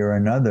degree or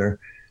another,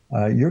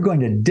 you're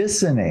going to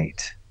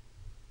dissonate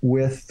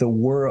with the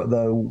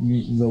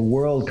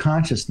world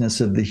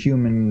consciousness of the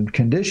human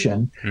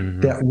condition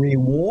that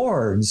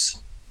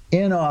rewards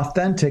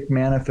inauthentic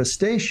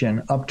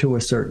manifestation up to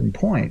a certain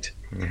point.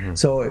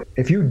 So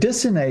if you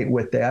dissonate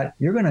with that,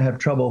 you're going to have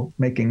trouble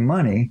making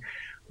money.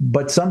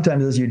 But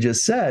sometimes, as you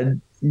just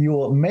said, you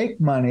will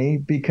make money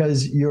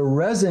because you're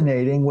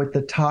resonating with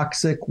the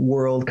toxic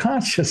world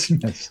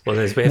consciousness. Well,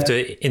 we have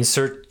to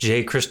insert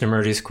J.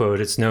 Krishnamurti's quote,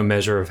 it's no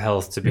measure of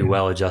health to be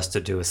well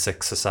adjusted to a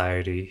sick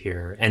society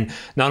here. And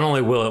not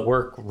only will it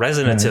work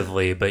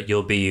resonatively, but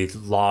you'll be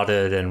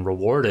lauded and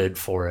rewarded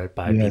for it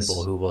by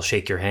people who will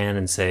shake your hand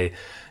and say,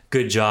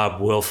 good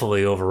job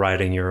willfully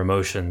overriding your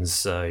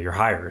emotions, you're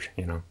hired,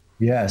 you know.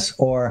 Yes.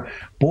 Or,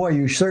 boy,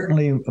 you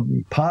certainly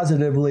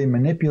positively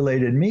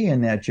manipulated me in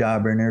that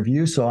job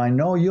interview. So I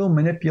know you'll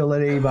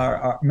manipulate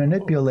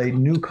manipulate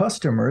new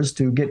customers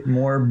to get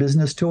more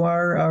business to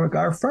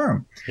our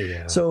firm.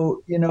 Yeah.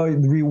 So,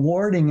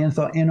 rewarding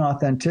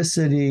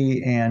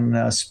inauthenticity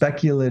and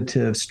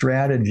speculative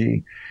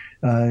strategy.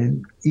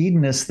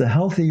 Hedonists, the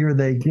healthier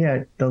they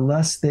get, the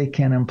less they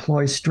can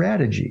employ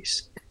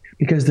strategies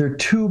because they're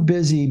too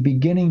busy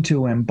beginning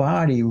to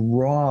embody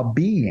raw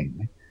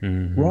being.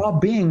 Raw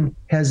being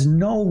has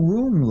no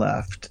room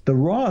left. The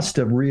rawest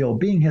of real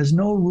being has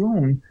no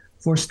room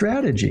for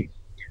strategy.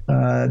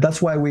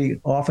 That's why we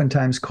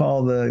oftentimes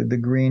call the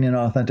green and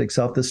authentic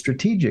self the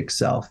strategic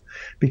self,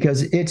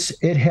 because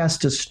it has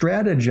to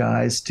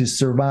strategize to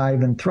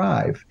survive and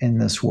thrive in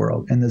this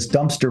world, in this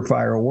dumpster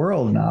fire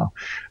world now.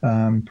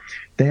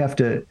 It has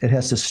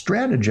to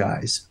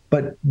strategize,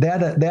 but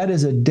that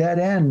is a dead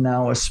end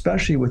now,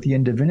 especially with the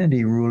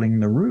indivinity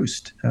ruling the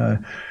roost.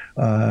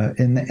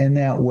 In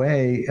that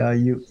way,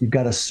 you've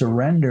got to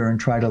surrender and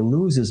try to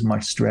lose as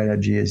much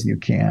strategy as you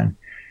can.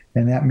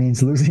 And that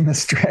means losing the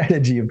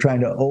strategy of trying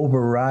to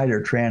override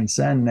or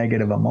transcend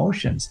negative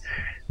emotions.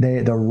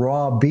 The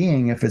raw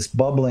being, if it's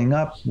bubbling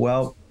up,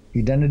 well,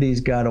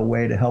 identity's got a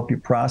way to help you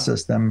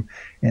process them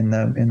in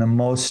the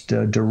most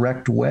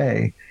direct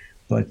way.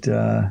 But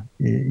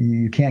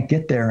you can't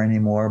get there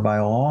anymore by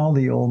all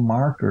the old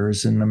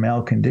markers and the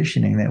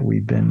malconditioning that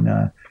we've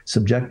been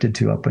subjected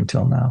to up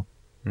until now.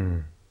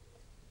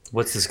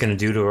 What's this going to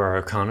do to our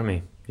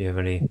economy? Do you have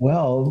any?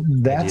 Well,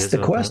 that's the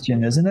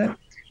question, isn't it?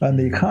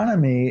 The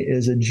economy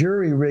is a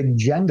jury-rigged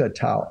Jenga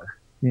tower,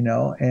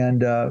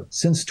 and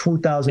since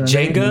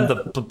 2008...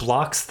 Jenga? The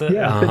blocks? The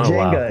Jenga.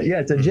 Wow. Yeah,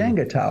 it's a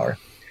Jenga tower.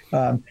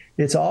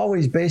 It's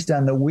always based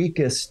on the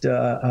weakest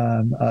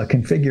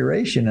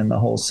configuration in the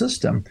whole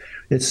system.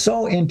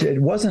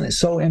 It wasn't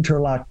so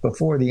interlocked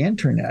before the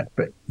internet,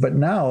 but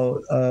now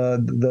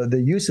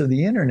the use of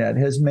the internet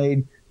has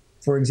made,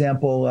 for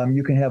example,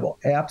 you can have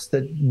apps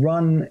that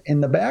run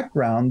in the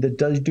background that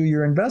do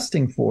your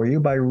investing for you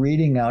by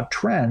reading out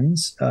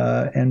trends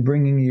and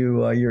bringing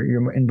you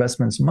your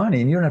investments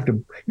money, and you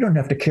don't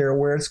have to care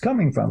where it's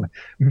coming from.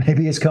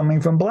 Maybe it's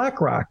coming from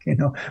BlackRock,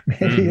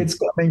 maybe it's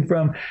coming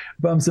from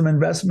some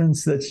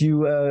investments that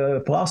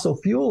you fossil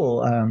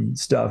fuel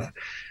stuff.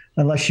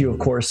 Unless you, of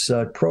course,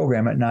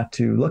 program it not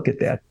to look at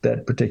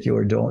those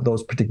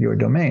particular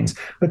domains.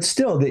 But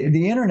still,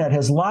 the internet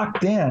has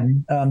locked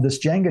in this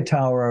Jenga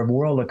tower of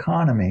world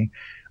economy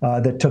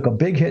that took a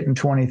big hit in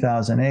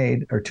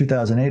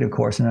 2008, of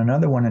course, and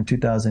another one in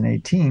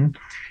 2018,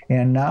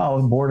 and now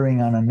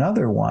bordering on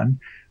another one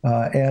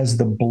as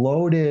the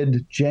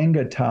bloated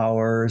Jenga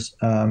towers,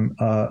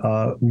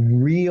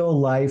 real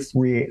life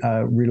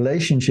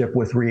relationship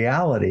with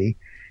reality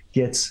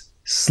gets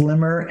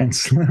slimmer and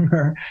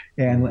slimmer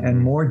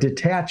and more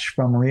detached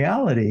from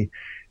reality.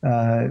 We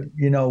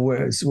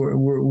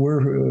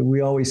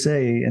always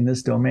say in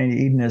this domain,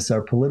 hedonists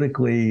are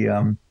politically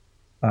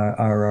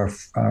are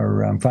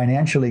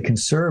financially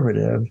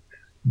conservative,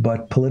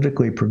 but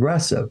politically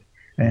progressive,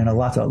 and a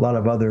lot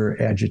of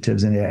other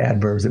adjectives and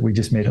adverbs that we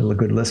just made a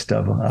good list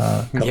of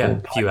a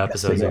few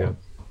episodes ago.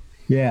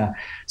 Yeah.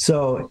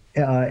 So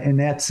in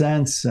that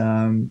sense,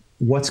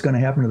 what's going to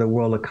happen to the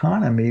world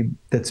economy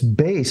that's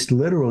based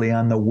literally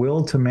on the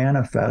will to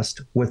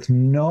manifest with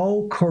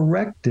no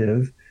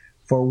corrective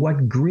for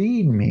what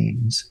greed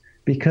means?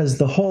 Because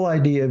the whole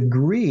idea of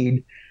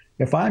greed,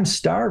 if I'm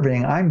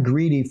starving, I'm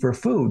greedy for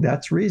food.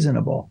 That's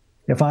reasonable.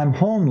 If I'm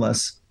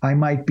homeless, I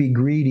might be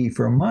greedy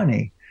for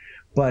money.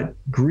 But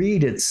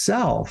greed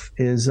itself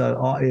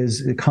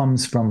it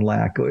comes from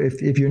lack.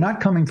 If you're not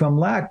coming from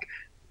lack,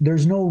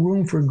 there's no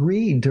room for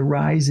greed to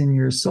rise in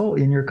your soul,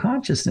 in your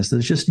consciousness.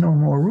 There's just no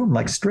more room.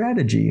 Like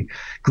strategy,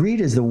 greed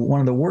is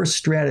one of the worst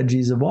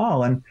strategies of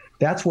all, and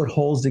that's what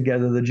holds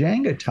together the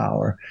Jenga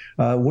tower.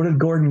 What did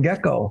Gordon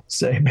Gekko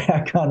say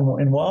back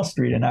in Wall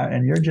Street in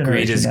your generation?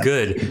 Greed is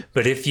good,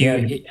 but if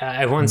you,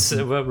 I once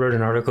wrote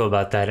an article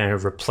about that, and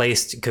it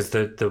replaced, because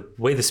the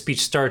way the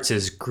speech starts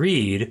is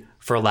greed,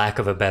 for lack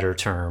of a better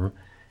term,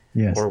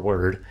 or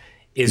word,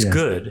 is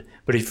good.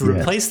 But if you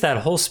replace that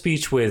whole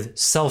speech with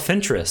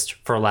self-interest,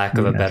 for lack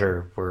of a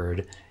better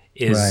word,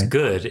 is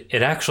good,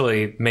 it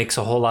actually makes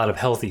a whole lot of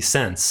healthy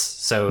sense.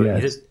 So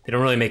they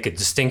don't really make a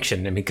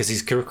distinction. I mean, because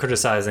he's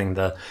criticizing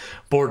the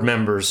board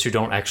members who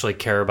don't actually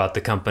care about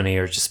the company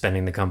or just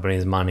spending the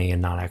company's money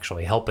and not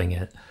actually helping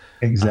it.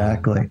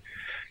 Exactly.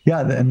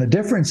 And the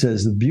difference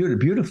is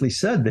beautifully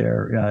said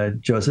there,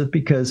 Joseph,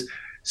 because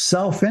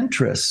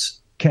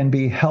self-interest can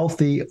be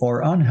healthy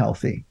or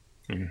unhealthy.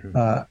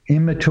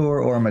 Immature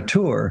or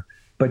mature,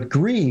 but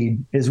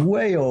greed is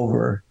way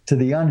over to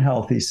the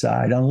unhealthy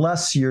side,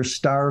 unless you're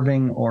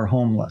starving or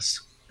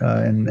homeless.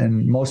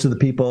 And most of the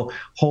people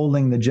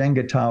holding the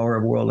Jenga tower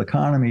of world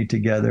economy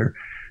together,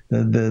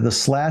 the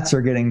slats are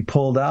getting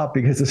pulled out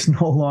because it's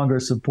no longer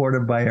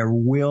supported by a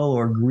will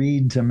or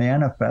greed to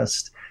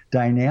manifest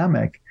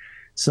dynamic.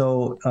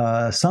 So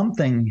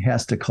something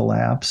has to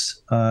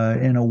collapse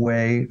in a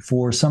way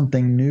for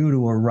something new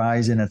to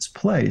arise in its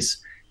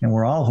place. And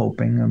we're all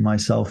hoping, and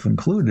myself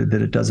included,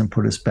 that it doesn't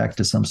put us back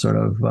to some sort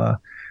of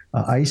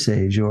ice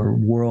age or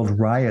world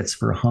riots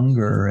for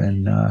hunger,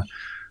 and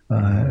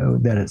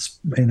that it's,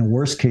 in a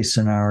worst case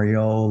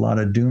scenario, a lot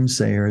of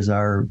doomsayers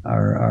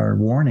are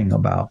warning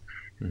about.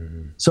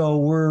 So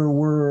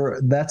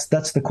that's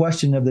the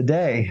question of the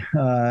day,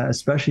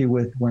 especially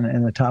when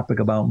in the topic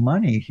about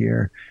money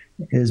here,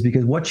 is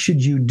because what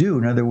should you do?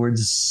 In other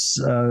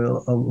words,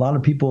 a lot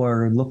of people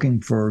are looking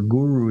for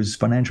gurus,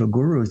 financial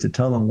gurus, to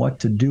tell them what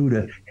to do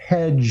to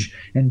hedge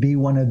and be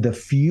one of the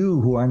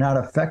few who are not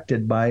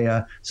affected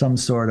by some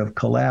sort of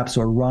collapse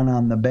or run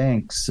on the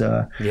banks.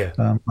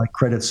 Like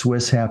Credit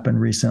Suisse happened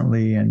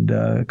recently, and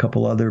a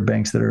couple other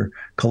banks that are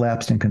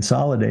collapsed and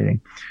consolidating.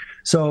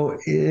 So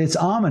it's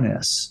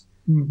ominous.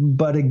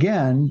 But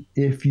again,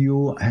 if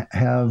you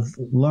have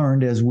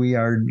learned, as we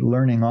are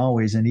learning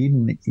always in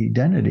Eden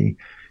identity,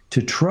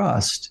 to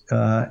trust,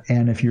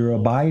 and if you're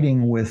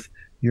abiding with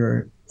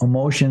your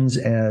emotions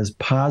as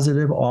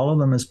positive, all of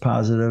them as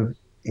positive,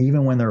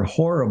 even when they're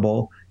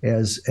horrible,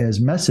 as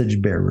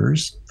message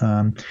bearers,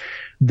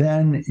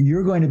 then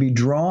you're going to be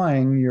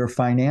drawing your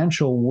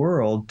financial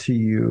world to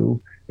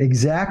you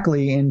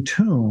exactly in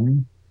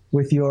tune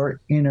with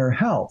your inner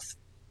health.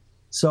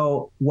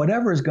 So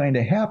whatever is going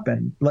to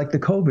happen, like the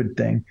COVID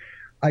thing,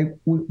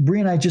 Bree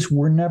and I just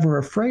were never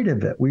afraid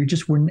of it.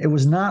 It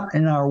was not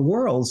in our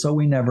world, so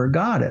we never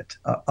got it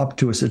up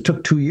to us. It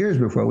took 2 years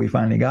before we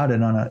finally got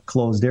it on a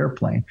closed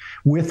airplane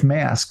with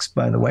masks,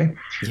 by the way.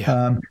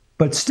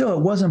 But still, it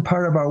wasn't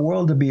part of our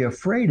world to be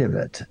afraid of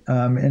it.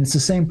 And it's the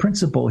same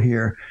principle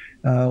here.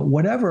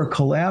 Whatever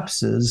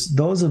collapses,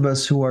 those of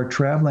us who are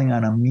traveling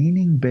on a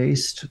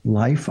meaning-based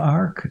life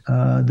arc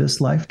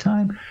this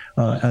lifetime,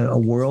 a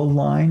world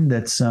line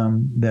that's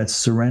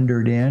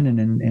surrendered in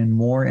and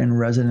more in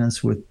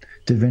resonance with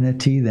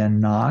divinity than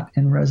not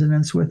in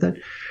resonance with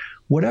it,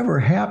 whatever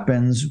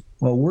happens,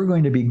 well, we're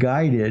going to be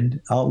guided.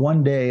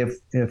 One day,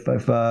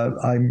 if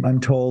I'm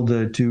told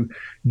to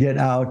get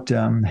out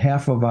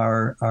half of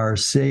our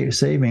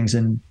savings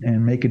and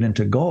make it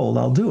into gold,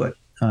 I'll do it.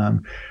 I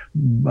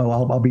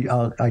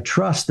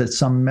trust that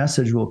some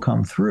message will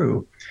come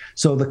through.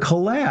 So the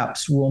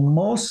collapse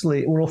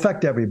will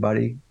affect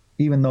everybody,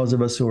 even those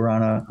of us who are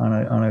on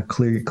a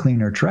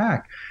cleaner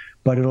track.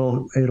 But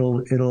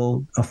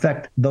it'll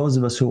affect those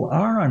of us who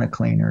are on a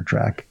cleaner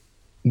track,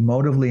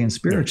 emotively and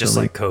spiritually. Just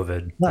like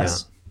COVID.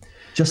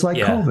 Just like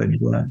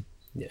COVID.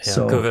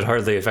 So COVID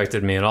hardly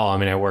affected me at all. I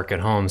mean, I work at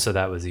home, so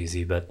that was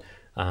easy. But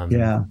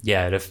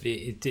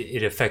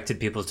it affected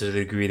people to the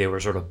degree they were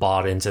sort of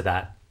bought into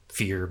that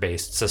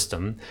fear-based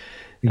system.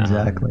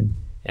 Exactly.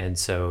 And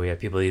so,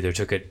 people either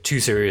took it too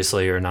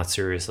seriously or not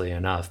seriously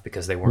enough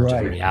because they weren't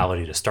in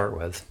reality to start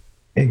with.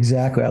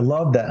 Exactly. I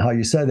love that, how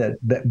you said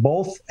that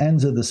both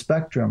ends of the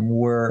spectrum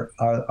are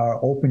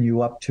open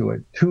you up to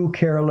it. Too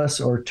careless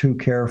or too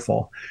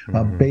careful,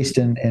 based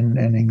in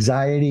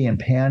anxiety and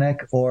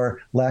panic, or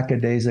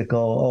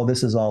lackadaisical, oh,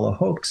 this is all a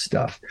hoax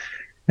stuff.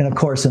 And of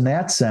course, in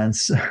that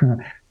sense,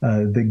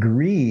 the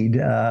greed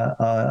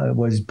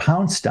was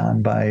pounced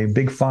on by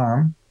Big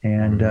Farm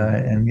and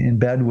in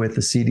bed with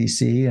the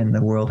CDC and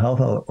the World Health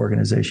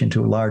Organization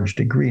to a large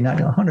degree, not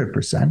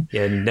 100%.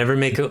 Yeah, never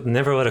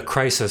let a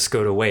crisis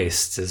go to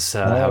waste is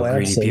how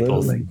greedy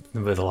people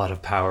with a lot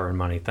of power and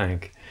money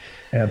think.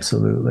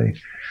 Absolutely.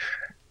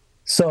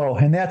 So,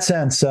 in that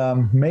sense,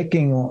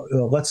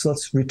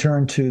 let's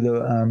return to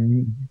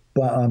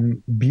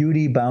the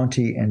beauty,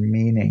 bounty, and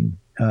meaning.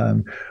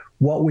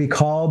 What we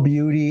call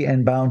beauty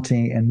and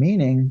bounty and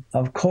meaning,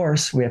 of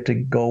course, we have to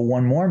go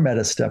one more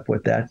meta step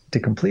with that to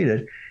complete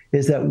it,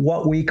 is that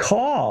what we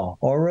call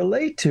or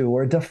relate to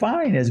or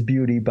define as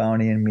beauty,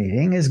 bounty, and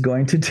meaning is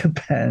going to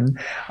depend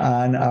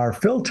on our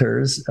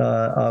filters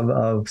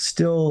of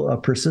still a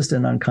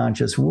persistent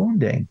unconscious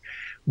wounding.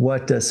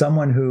 What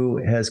someone who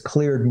has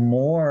cleared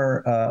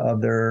more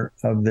of their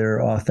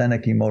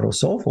authentic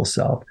emoto-soulful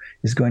self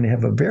is going to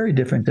have a very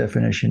different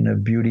definition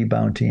of beauty,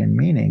 bounty, and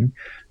meaning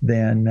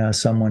than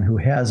someone who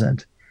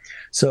hasn't.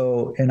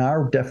 So, in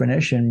our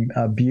definition,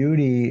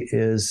 beauty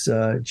is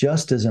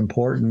just as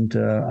important.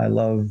 I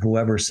love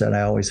whoever said,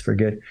 I always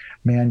forget,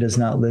 man does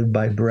not live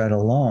by bread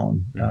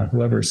alone.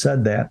 Whoever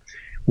said that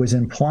was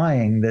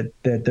implying that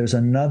there's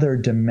another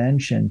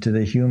dimension to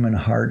the human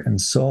heart and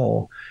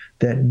soul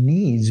that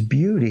needs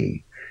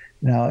beauty.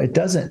 Now, it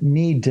doesn't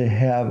need to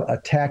have a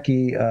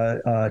tacky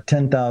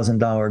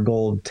 $10,000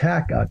 gold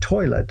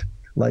toilet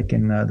like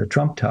in the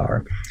Trump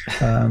Tower.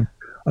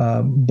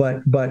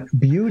 But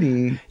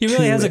beauty. He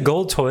really has a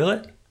gold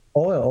toilet?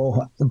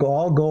 All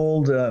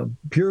gold,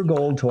 pure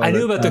gold toilet. I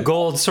knew about the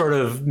gold sort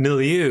of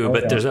milieu,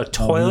 but there's a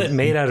toilet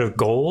made out of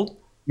gold?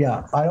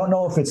 Yeah, I don't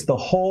know if it's the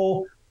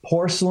whole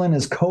porcelain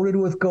is coated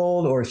with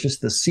gold or it's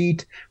just the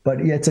seat,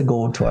 but yeah, it's a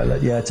gold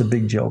toilet. Yeah, it's a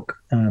big joke.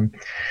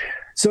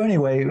 So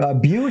anyway,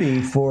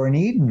 beauty for an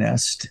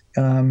hedonist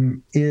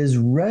is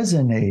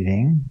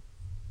resonating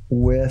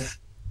with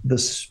the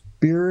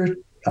spirit,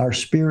 our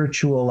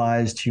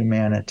spiritualized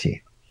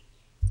humanity.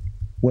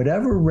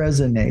 Whatever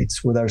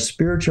resonates with our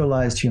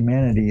spiritualized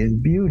humanity is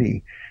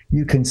beauty.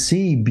 You can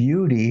see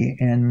beauty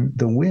in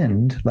the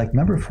wind. Like,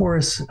 remember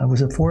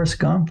was it Forrest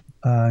Gump?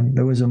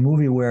 There was a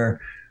movie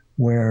where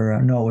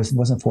no, it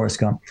wasn't Forrest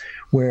Gump,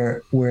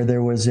 where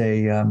there was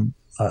a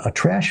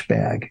trash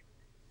bag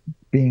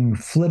being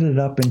flitted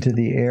up into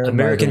the air.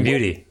 American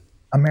Beauty.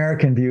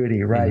 American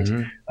Beauty, right.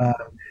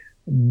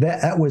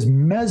 That was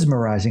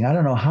mesmerizing. I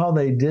don't know how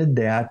they did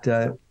that.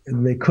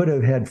 They could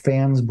have had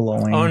fans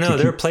blowing. Oh, no,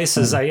 there are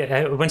places.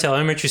 I went to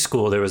elementary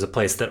school. There was a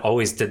place that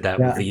always did that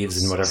with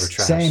leaves and whatever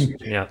trash. Same.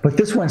 Yeah. But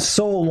this went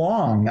so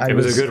long. It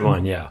was a good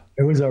one, yeah.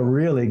 It was a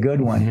really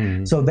good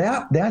one. So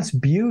that's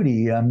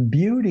beauty.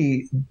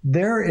 Beauty,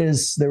 there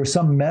was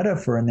some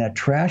metaphor in that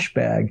trash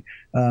bag,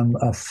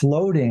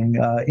 floating,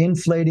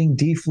 inflating,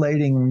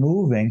 deflating,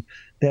 moving,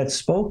 that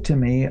spoke to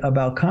me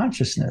about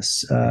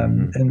consciousness,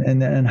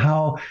 and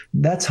how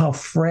that's how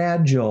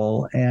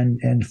fragile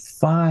and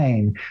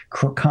fine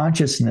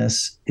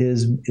consciousness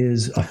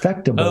is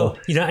affectable.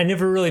 Oh, I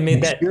never really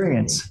made that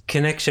experience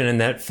connection in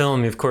that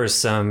film. Of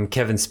course,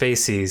 Kevin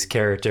Spacey's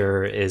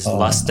character is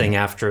lusting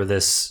after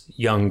this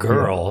young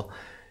girl. Yeah.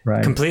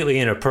 Right. Completely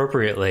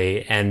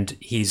inappropriately, and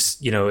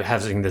he's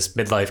having this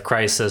midlife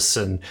crisis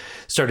and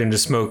starting to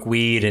smoke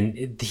weed,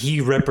 and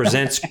he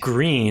represents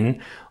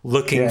green,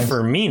 looking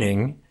for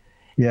meaning.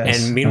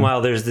 Yes. And meanwhile,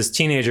 there's this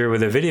teenager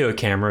with a video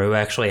camera who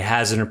actually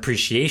has an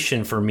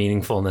appreciation for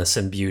meaningfulness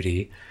and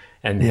beauty,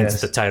 and hence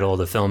the title of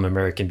the film,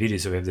 American Beauty.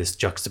 So we have this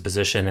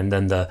juxtaposition, and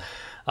then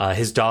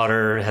his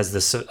daughter has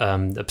this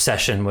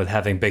obsession with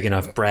having big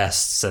enough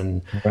breasts,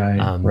 and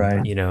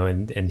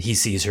and he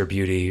sees her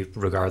beauty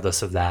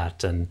regardless of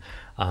that, and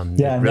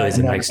really is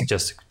a nice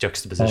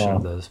juxtaposition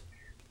of those.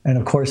 And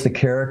of course, the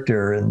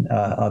character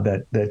of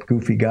that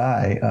goofy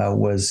guy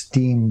was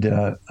deemed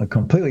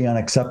completely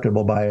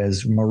unacceptable by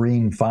his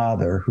Marine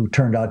father, who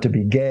turned out to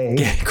be gay.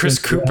 Yeah, Chris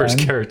Cooper's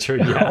character.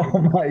 Yeah.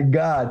 Oh my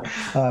God!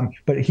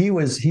 But he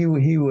was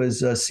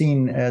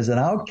seen as an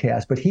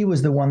outcast. But he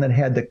was the one that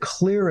had the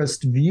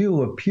clearest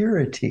view of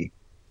purity.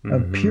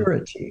 Of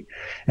purity.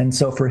 And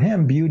so for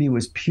him, beauty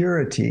was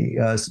purity.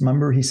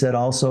 Remember, he said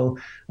also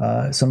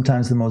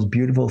sometimes the most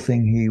beautiful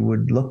thing he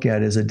would look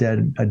at is a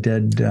dead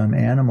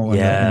animal in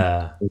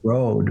the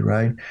road,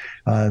 right?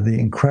 The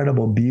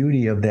incredible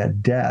beauty of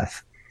that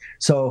death.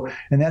 So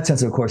in that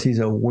sense, of course, he's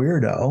a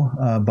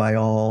weirdo by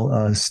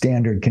all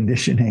standard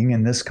conditioning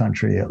in this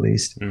country, at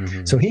least.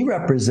 So he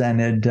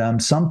represented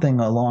something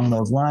along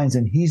those lines,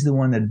 and he's the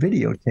one that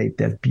videotaped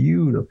that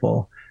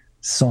beautiful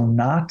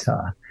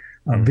sonata,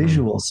 a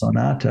visual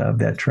sonata of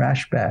that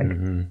trash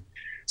bag.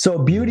 So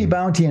beauty,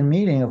 bounty, and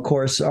meaning, of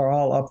course, are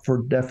all up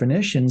for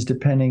definitions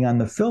depending on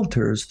the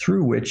filters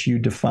through which you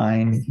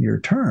define your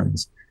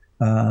terms.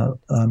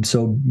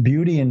 So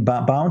beauty and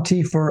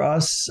bounty for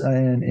us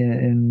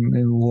and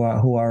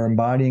who are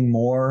embodying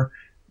more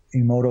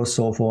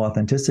emoto-soulful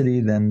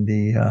authenticity than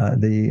the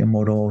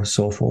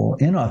emoto-soulful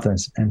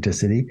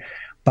inauthenticity.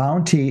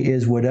 Bounty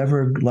is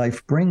whatever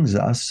life brings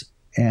us.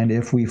 And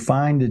if we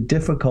find it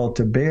difficult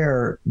to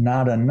bear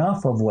not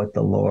enough of what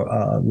the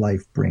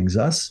life brings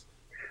us,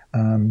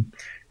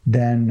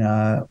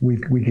 then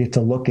we get to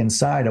look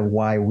inside of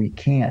why we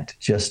can't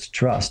just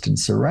trust and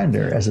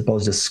surrender, as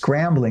opposed to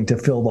scrambling to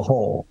fill the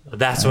hole.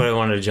 That's what I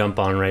wanted to jump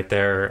on right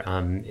there.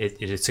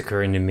 It's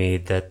occurring to me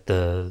that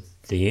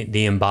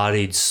the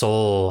embodied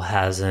soul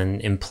has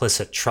an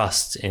implicit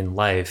trust in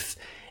life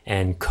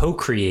and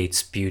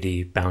co-creates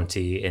beauty,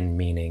 bounty, and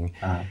meaning.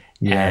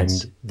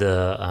 Yes. And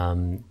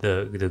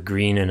the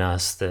green in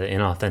us, the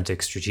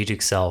inauthentic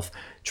strategic self,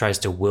 tries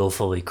to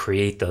willfully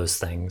create those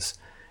things.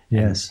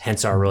 Yes. And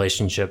hence our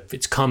relationship.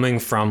 It's coming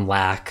from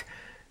lack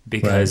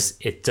because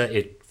it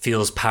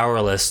feels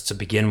powerless to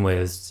begin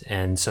with,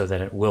 and so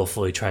then it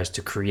willfully tries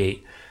to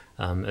create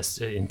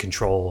in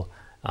control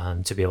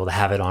to be able to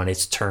have it on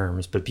its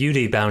terms. But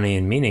beauty, bounty,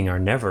 and meaning are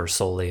never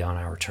solely on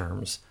our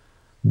terms.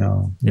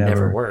 No, it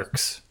never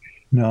works.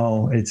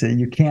 No,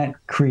 you can't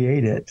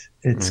create it.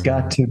 It's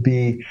got to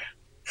be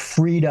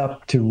freed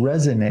up to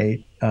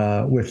resonate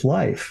with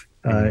life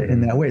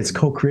in that way. It's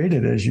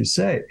co-created, as you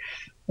say.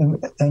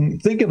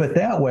 And think of it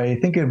that way.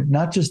 Think of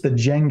not just the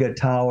Jenga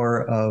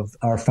tower of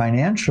our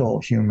financial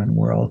human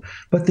world,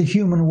 but the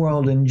human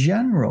world in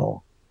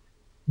general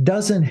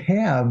doesn't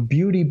have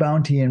beauty,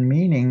 bounty, and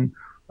meaning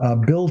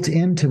built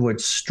into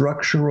its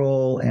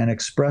structural and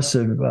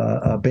expressive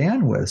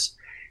bandwidths.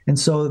 And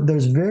so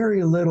there's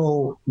very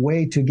little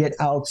way to get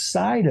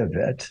outside of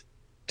it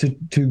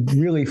to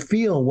really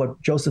feel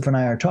what Joseph and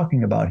I are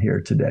talking about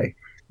here today.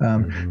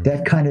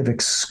 That kind of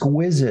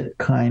exquisite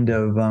kind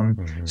of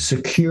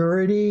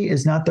security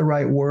is not the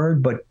right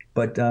word, but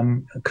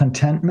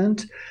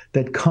contentment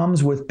that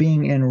comes with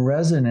being in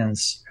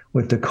resonance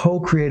with the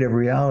co-creative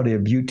reality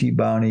of beauty,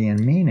 bounty, and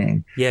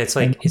meaning. Yeah, it's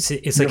like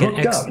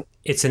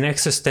it's an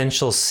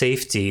existential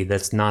safety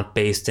that's not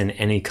based in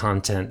any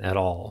content at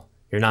all.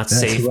 You're not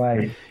safe.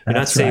 Right. You're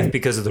not safe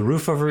because of the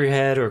roof over your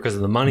head or because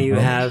of the money you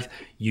have.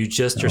 You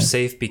just are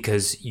safe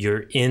because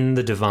you're in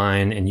the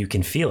divine and you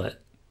can feel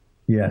it.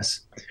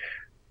 Yes.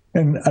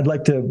 And I'd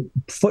like to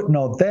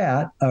footnote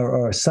that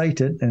or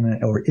cite it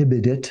or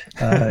ibid it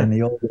in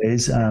the old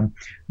days,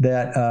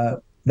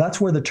 that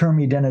that's where the term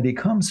identity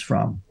comes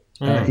from.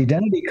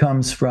 Identity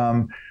comes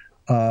from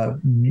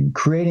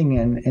creating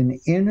an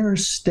inner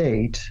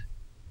state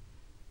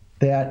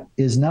that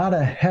is not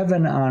a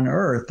heaven on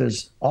earth.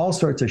 There's all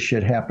sorts of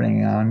shit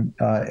happening on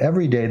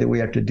every day that we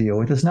have to deal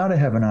with. It's not a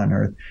heaven on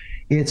earth.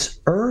 It's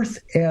earth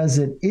as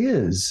it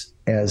is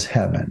as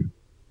heaven.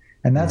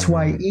 And that's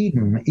why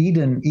Eden,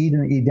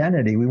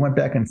 identity. We went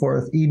back and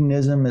forth.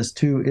 Edenism is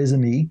to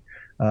ism-y.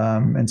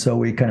 And so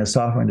we kind of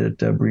softened it,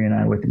 Brie and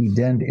I, with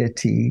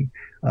identity.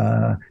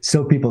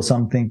 Still people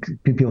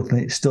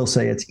still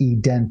say it's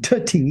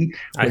identity.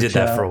 I did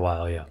that for a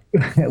while, yeah.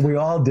 We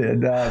all did.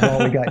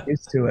 We got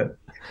used to it.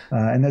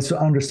 And that's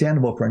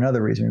understandable for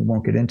another reason we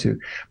won't get into.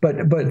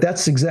 But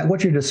that's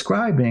what you're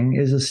describing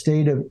is a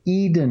state of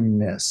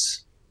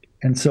Edenness.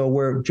 And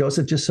so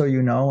Joseph, just so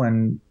you know,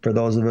 and for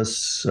those of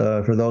us,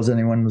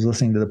 anyone who's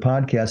listening to the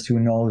podcast who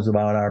knows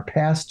about our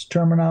past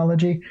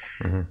terminology,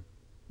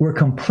 we're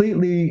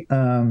completely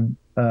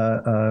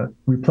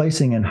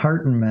replacing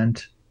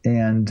enheartenment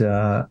and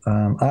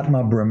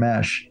Atma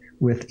Brahmesh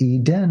with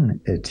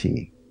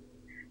Edenity.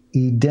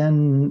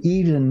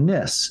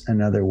 Edenness,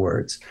 in other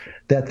words,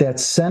 that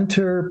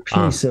center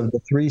piece of the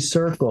three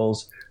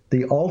circles,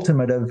 the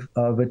ultimate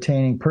of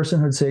attaining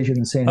personhood, sagehood,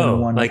 and sainthood in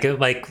one.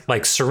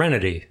 Like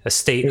serenity, a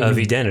state of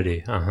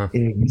identity.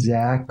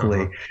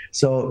 Exactly.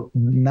 So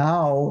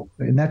now,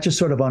 and that just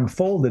sort of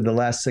unfolded the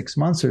last 6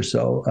 months or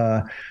so.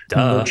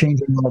 We're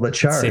changing all the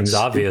charts. Seems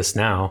obvious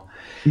now.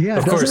 Yeah,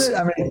 of course. It?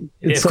 I mean,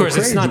 of course,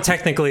 it's not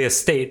technically a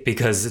state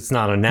because it's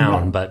not a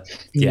noun, but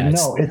yeah.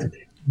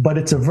 But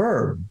it's a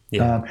verb.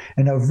 Yeah.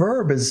 And a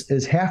verb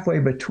is halfway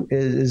between,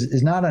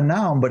 is not a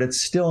noun, but it's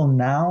still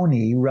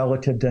nouny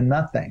relative to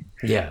nothing.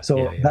 Yeah.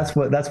 So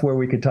that's where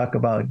we could talk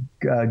about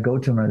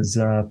Gautama's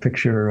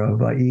picture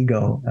of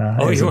ego.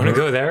 You want to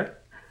go there?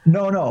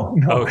 No.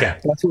 Okay.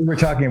 That's what we were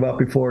talking about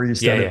before you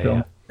started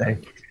filming today.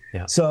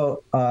 Yeah.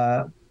 So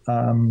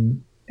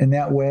in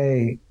that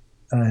way,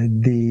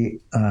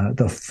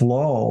 the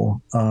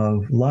flow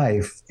of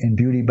life in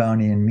beauty,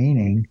 bounty, and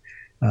meaning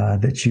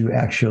that you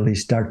actually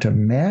start to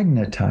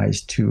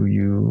magnetize to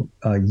you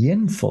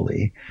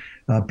yinfully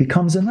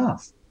becomes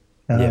enough.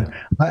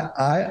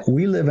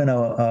 We live in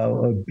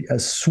a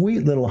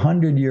sweet little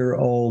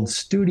 100-year-old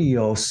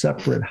studio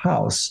separate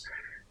house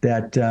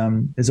that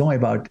is only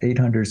about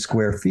 800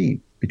 square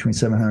feet, between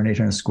 700 and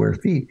 800 square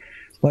feet,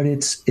 but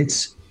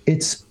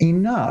it's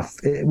enough.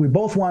 We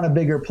both want a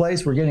bigger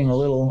place. We're getting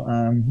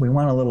we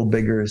want a little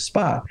bigger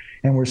spot,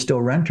 and we're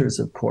still renters,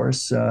 of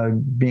course,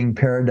 being a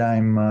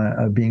paradigm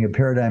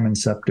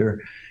inceptor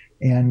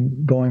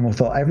and going with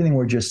everything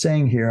we're just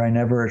saying here. I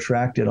never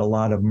attracted a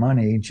lot of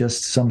money,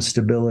 just some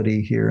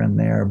stability here and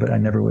there, but I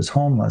never was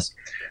homeless.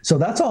 So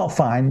that's all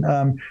fine.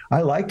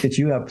 I like that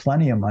you have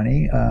plenty of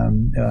money.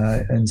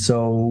 And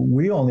so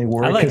we only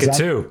worry. I like it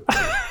too.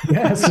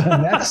 Yes,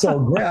 and that's so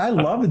great. I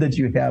love that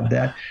you have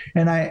that,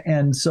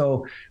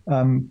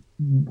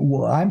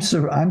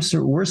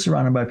 we're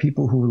surrounded by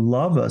people who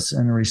love us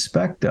and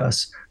respect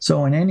us.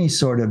 So in any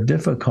sort of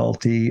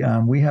difficulty,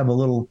 we have a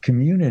little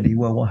community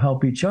where we'll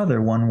help each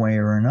other one way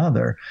or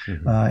another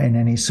in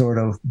any sort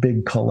of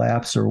big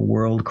collapse or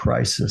world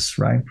crisis.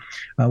 Right?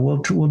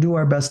 We'll do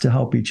our best to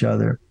help each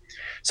other.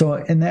 So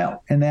in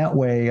that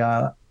way.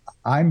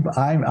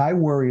 I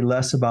worry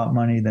less about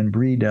money than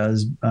Brie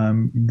does.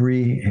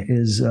 Brie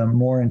is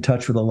more in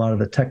touch with a lot of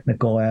the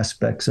technical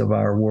aspects of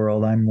our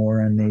world. I'm more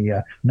in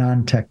the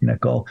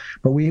non-technical,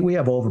 but we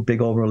have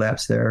big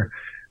overlaps there.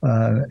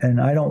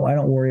 And I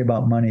don't worry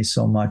about money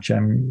so much.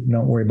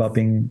 Don't worry about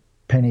being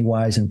penny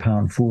wise and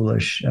pound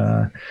foolish.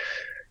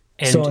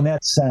 So And in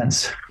that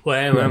sense,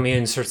 well, yeah. let me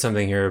insert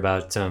something here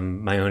about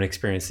my own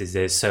experience these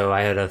days. So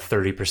I had a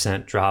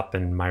 30% drop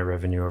in my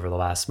revenue over the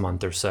last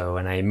month or so,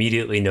 and I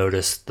immediately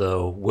noticed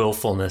the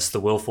willfulness, the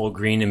willful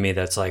green in me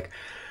that's like,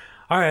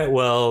 all right,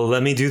 well,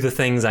 let me do the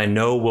things I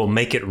know will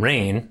make it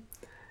rain.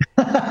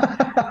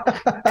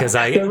 Because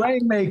The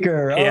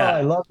rainmaker. Oh, I yeah,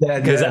 love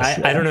that. because Yes.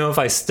 I don't know if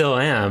I still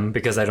am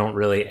because I don't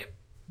really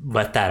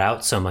let that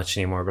out so much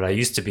anymore. But I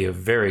used to be a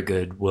very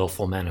good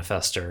willful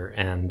manifester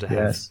and have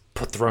Yes.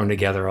 thrown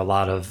together a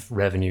lot of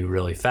revenue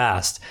really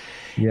fast.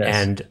 Yes.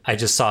 And I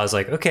just saw, I was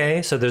like,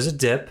 okay, so there's a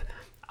dip.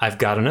 I've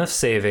got enough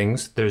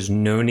savings. There's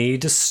no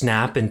need to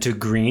snap into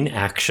green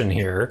action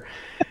here.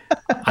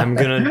 I'm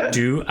gonna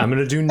do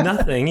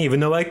nothing, even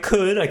though I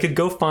could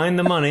go find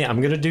the money.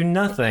 I'm gonna do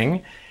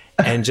nothing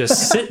and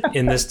just sit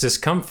in this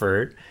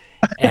discomfort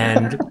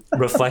and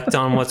reflect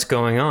on what's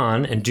going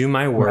on and do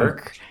my Right.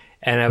 work.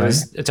 And I Right.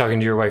 was talking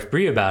to your wife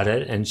Brie about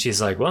it, and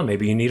she's like, "Well,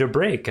 maybe you need a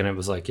break." And it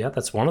was like, "Yeah,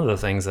 that's one of the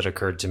things that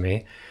occurred to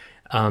me."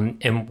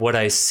 And what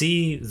I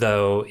see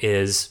though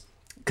is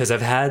because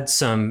I've had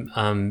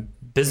some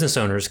business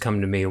owners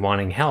come to me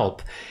wanting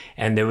help,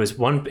 and there was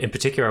one in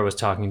particular I was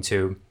talking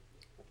to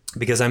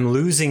because I'm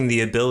losing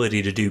the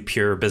ability to do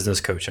pure business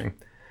coaching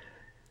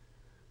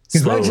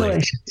slowly.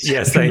 Congratulations.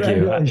 Yes, thank you.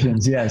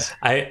 Congratulations. Yes.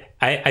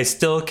 I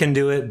still can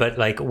do it, but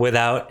like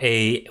without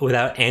any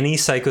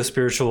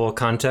psychospiritual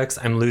context,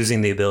 I'm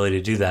losing the ability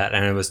to do that.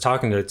 And I was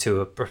talking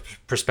to a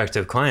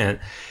prospective client,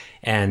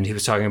 and he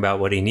was talking about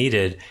what he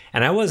needed,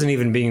 and I wasn't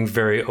even being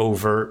very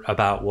overt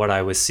about what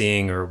I was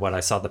seeing or what I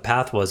saw the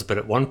path was. But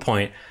at one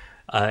point,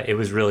 it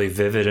was really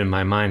vivid in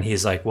my mind.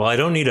 He's like, "Well, I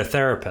don't need a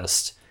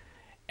therapist."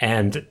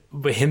 And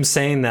him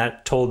saying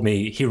that told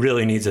me he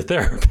really needs a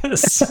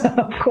therapist.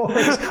 Of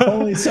course,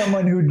 only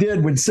someone who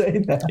did would say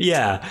that.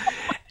 Yeah.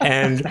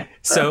 And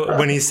so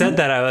when he said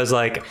that, I was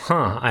like,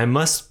 I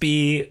must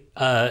be,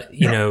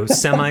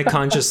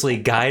 semi-consciously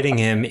guiding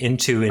him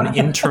into an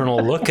internal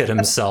look at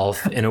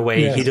himself in a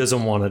way he Yes.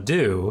 doesn't want to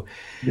do.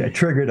 Yeah,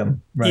 triggered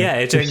him. Right. Yeah,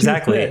 it's The shoe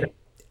exactly. fit.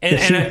 And,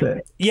 The shoe and I,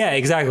 fit. yeah,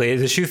 exactly.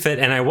 The shoe fit.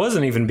 And I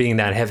wasn't even being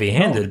that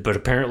heavy-handed, No. but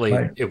apparently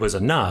Right. it was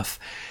enough.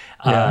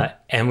 Yeah.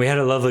 And we had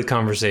a lovely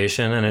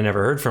conversation, and I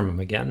never heard from him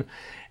again.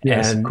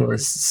 Yes, of And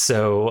course.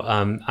 so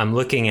I'm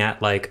looking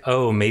at like,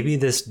 oh, maybe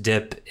this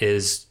dip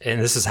is, and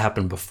this has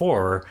happened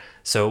before,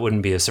 so it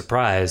wouldn't be a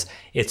surprise.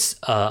 It's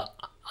a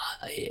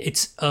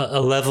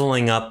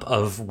leveling up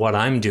of what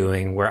I'm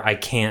doing, where I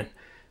can't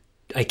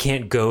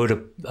go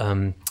to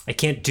I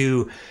can't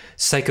do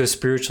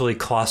psychospiritually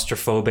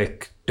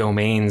claustrophobic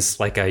domains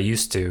like I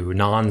used to,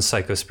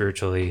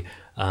 non-psychospiritually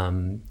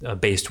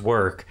based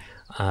work.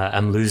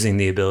 I'm losing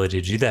the ability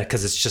to do that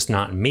because it's just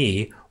not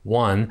me.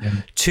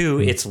 One,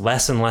 two, it's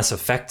less and less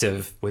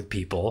effective with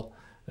people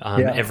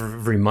Yeah.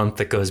 every month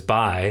that goes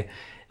by.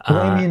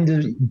 Blame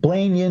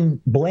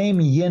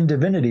yin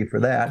divinity for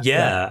that.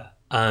 Yeah.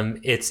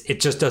 It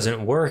just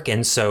doesn't work.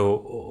 And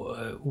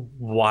so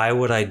why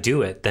would I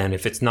do it then?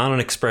 If it's not an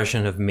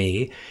expression of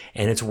me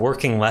and it's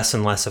working less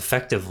and less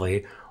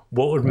effectively,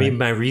 what would be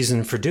my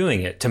reason for doing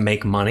it? To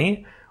make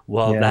money?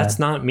 Well, Yeah. that's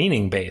not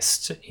meaning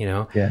based,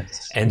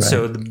 Yes. And Right.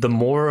 so the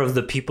more of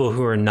the people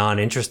who are not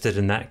interested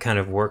in that kind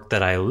of work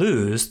that I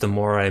lose, the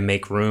more I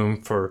make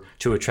room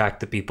to attract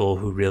the people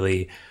who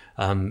really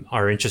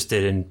are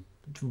interested in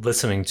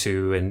listening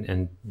to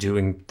and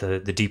doing the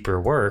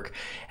deeper work.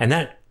 And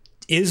that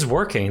is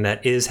working,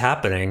 that is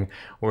happening,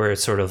 where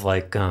it's sort of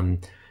like,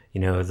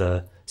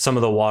 some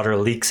of the water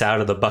leaks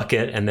out of the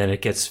bucket and then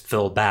it gets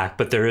filled back.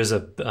 But there is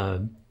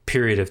a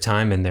period of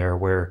time in there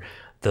where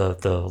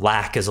the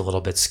lack is a little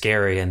bit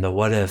scary, and the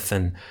what if,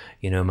 and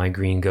my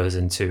green goes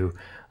into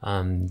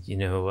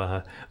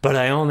but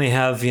I only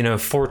have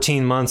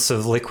 14 months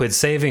of liquid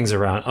savings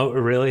around. Oh,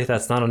 really?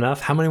 That's not enough?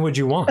 How many would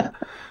you want?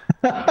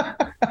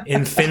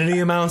 Infinity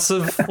amounts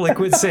of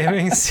liquid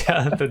savings?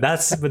 Yeah, would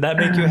that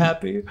make you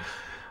happy?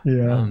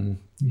 Yeah.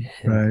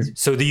 Right.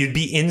 So that you'd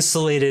be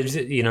insulated,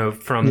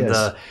 from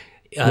Yes.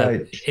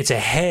 Right. it's a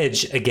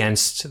hedge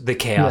against the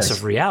chaos Yes.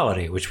 of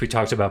reality, which we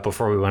talked about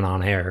before we went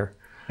on air.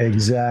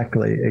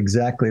 Exactly.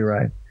 Exactly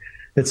right.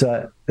 It's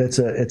a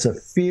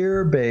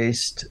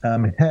fear-based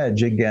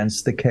hedge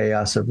against the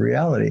chaos of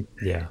reality.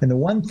 Yeah. And the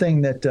one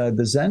thing that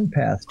the Zen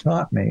path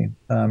taught me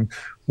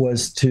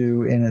was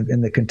to,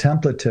 in the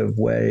contemplative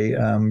way,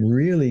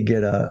 really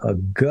get a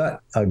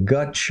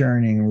gut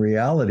churning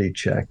reality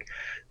check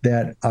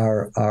that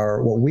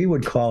our what we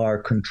would call our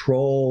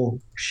control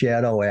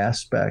shadow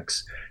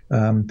aspects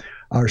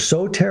are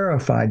so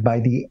terrified by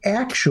the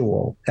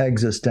actual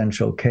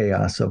existential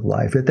chaos of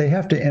life that they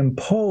have to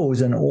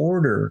impose an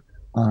order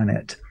on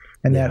it.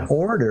 And Yeah. that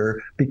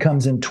order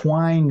becomes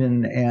entwined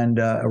and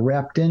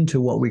wrapped into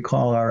what we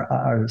call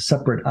our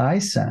separate I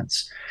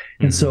sense.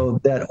 And so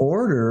that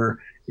order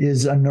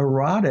is a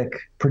neurotic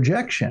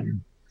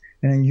projection.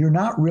 And you're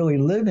not really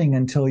living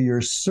until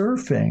you're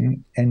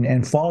surfing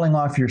and falling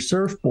off your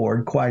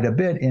surfboard quite a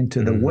bit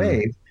into the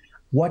wave.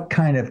 What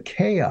kind of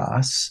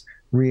chaos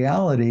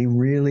reality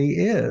really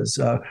is?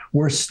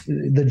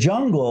 The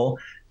jungle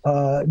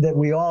that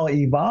we all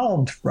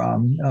evolved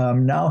from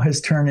now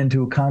has turned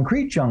into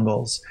concrete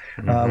jungles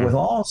with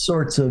all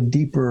sorts of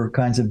deeper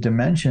kinds of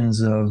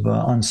dimensions of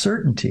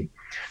uncertainty.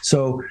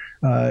 So,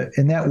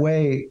 in that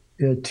way,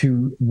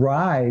 to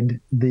ride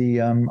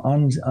the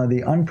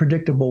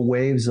unpredictable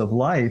waves of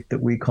life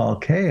that we call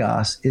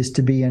chaos is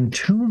to be in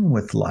tune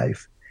with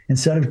life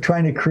instead of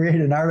trying to create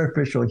an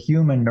artificial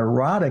human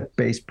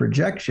neurotic-based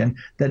projection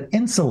that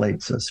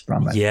insulates us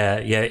from it. Yeah.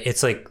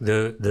 It's like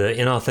the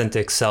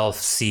inauthentic self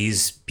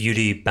sees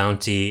beauty,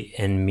 bounty,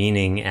 and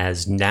meaning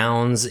as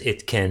nouns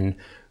it can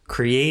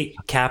create,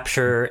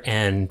 capture,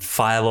 and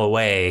file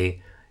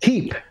away.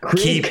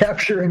 Create,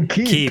 capture, and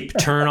keep.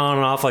 Turn on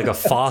and off like a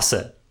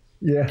faucet.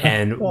 Yeah.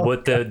 And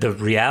what the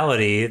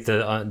reality,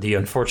 the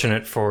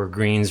unfortunate for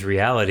Green's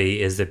reality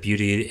is that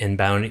beauty,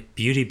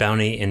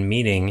 bounty, and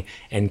meaning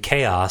and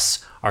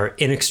chaos are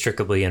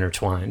inextricably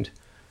intertwined.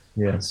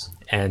 Yes.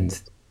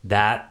 And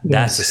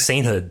that's a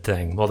sainthood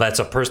thing. Well, that's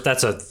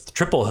a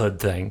triple hood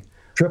thing.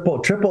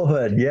 Triple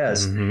hood,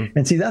 yes.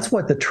 And see, that's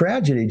what the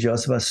tragedy,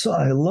 Joseph.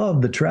 I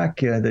love the track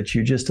that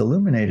you just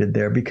illuminated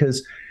there,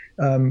 because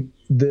the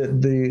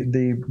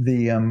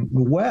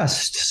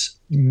West's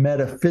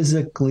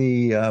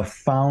metaphysically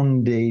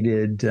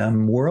founded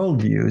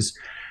worldviews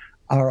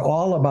are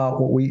all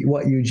about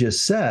what you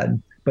just said,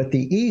 but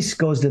the East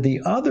goes to the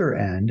other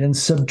end and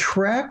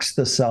subtracts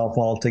the self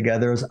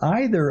altogether as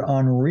either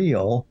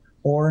unreal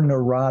or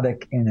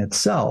neurotic in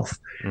itself.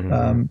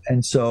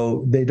 And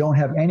so they don't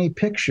have any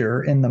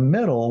picture in the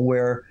middle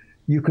where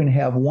you can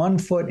have 1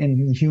 foot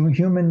in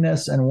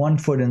humanness and 1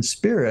 foot in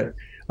spirit,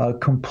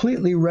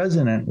 completely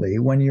resonantly,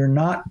 when you're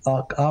not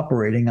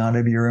operating out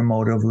of your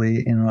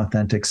emotively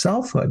inauthentic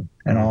selfhood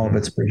and all of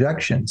its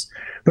projections.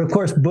 But of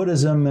course,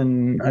 Buddhism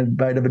and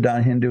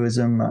Advaita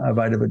Hinduism,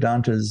 Advaita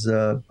Vedanta's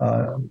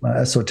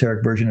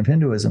esoteric version of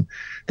Hinduism,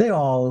 they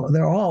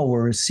all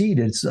were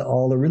seeded,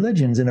 all the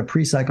religions, in a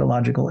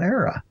pre-psychological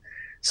era.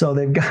 So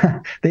they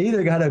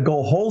either got to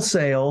go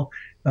wholesale,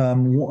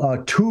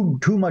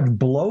 too much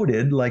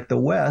bloated like the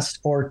West,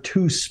 or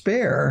too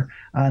spare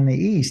on the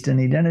East. And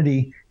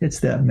identity, it's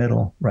that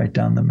middle, right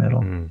down the middle.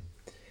 And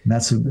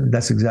that's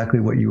exactly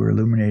what you were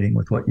illuminating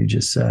with what you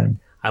just said.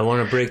 I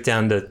want to break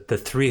down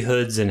the three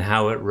hoods and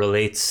how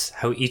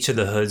each of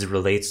the hoods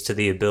relates to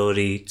the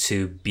ability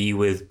to be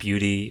with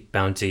beauty,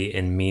 bounty,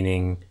 and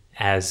meaning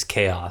as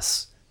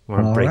chaos. I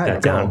want to break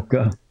that down.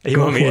 You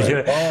want me to do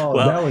it? Oh,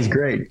 well, that was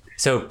great.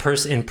 So in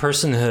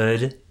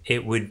personhood,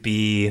 it would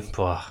be,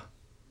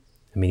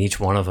 each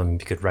one of them you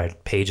could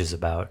write pages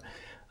about.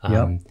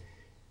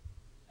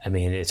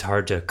 It's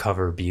hard to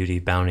cover beauty,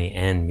 bounty,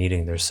 and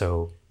meaning. They're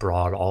so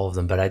broad, all of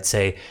them. But I'd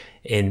say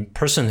in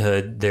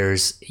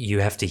personhood, you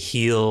have to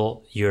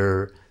heal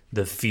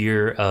the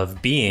fear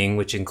of being,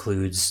 which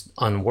includes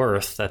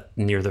unworth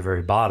near the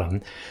very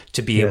bottom,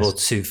 to be able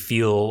to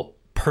feel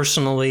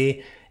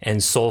personally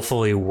and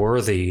soulfully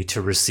worthy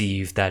to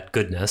receive that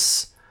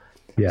goodness.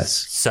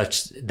 Yes.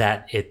 Such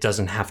that it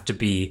doesn't have to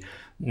be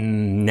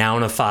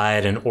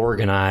nounified and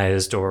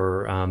organized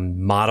or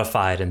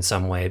modified in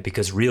some way,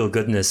 because real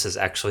goodness is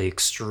actually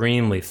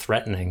extremely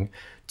threatening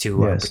to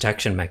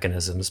protection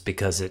mechanisms,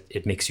 because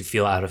it makes you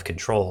feel out of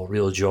control.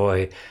 Real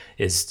joy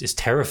is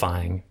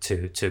terrifying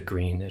to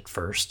Green at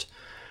first.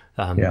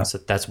 So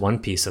that's one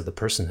piece of the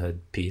personhood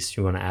piece.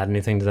 You want to add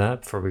anything to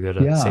that before we go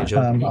to Sage?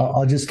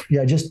 I'll just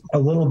a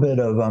little bit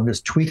of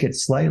just tweak it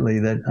slightly,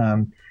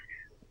 that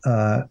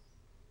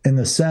in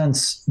the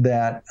sense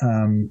that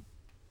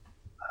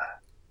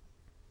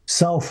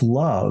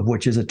self-love,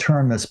 which is a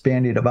term that's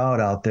bandied about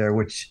out there,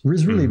 which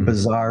is really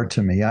bizarre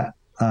to me.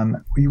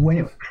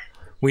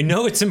 We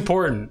know it's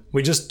important.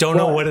 We just don't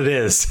know what it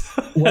is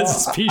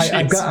as a species.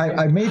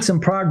 I've made some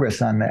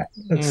progress on that.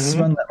 Let's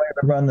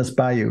run this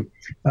by you.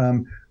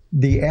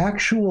 The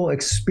actual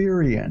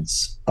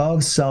experience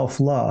of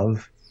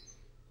self-love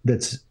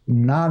that's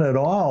not at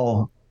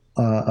all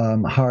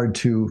hard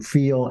to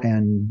feel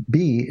and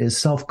be is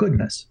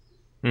self-goodness.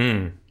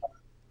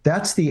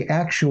 That's the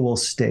actual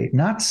state,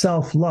 not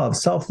self-love.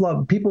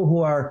 Self-love, people who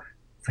are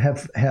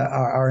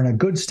in a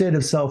good state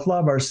of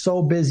self-love are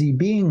so busy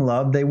being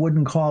loved, they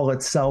wouldn't call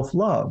it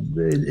self-love.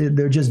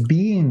 They're just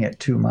being it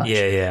too much.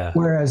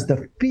 Whereas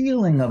the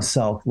feeling of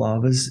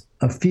self-love is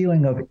a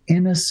feeling of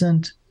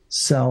innocent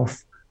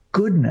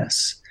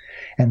self-goodness.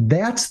 And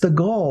that's the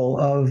goal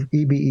of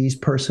EBE's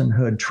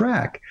personhood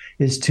track,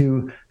 is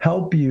to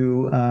help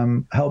you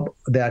help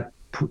that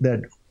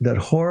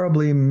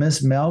horribly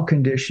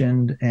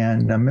malconditioned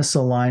and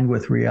misaligned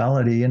with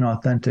reality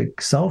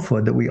inauthentic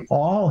selfhood that we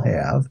all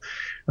have,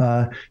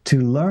 to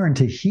learn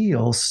to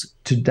heal,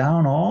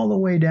 all the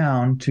way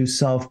down to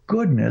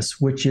self-goodness,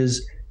 which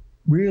is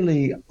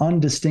really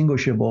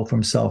undistinguishable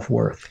from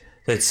self-worth.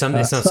 It's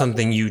not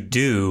something you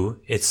do.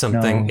 It's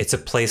something. It's a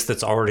place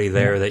that's already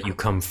there that you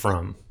come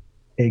from.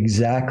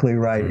 Exactly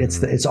right.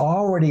 It's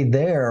already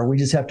there. We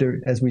just have to,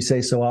 as we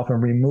say so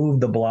often, remove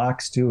the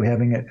blocks to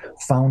having it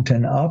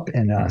fountain up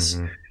in us.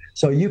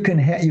 So you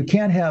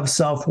can't have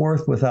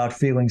self-worth without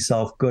feeling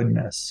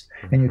self-goodness,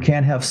 and you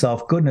can't have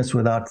self-goodness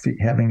without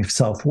having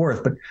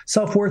self-worth. But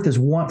self-worth is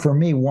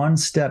one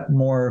step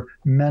more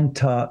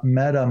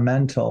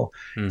meta-mental.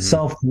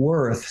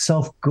 Self-worth,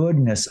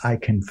 self-goodness, I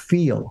can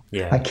feel.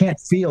 Yeah. I can't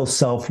feel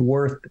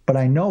self-worth, but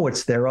I know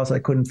it's there, else I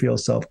couldn't feel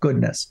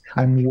self-goodness.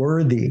 I'm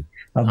worthy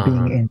of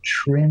being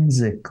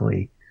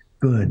intrinsically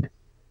good.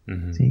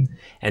 See?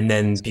 And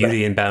then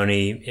beauty,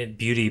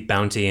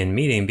 bounty, and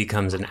meaning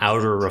becomes an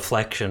outer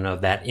reflection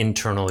of that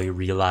internally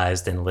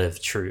realized and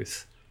lived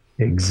truth.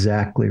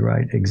 Exactly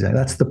right. Exactly.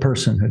 That's the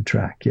personhood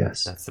track.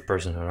 Yes. That's the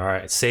personhood. All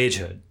right.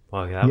 Sagehood.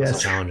 Well, that was a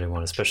challenging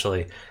one,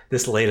 especially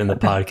this late in the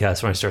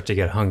podcast when I start to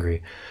get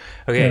hungry.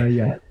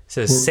 Okay.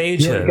 So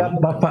sagehood. We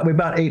got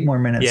about 8 more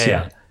minutes.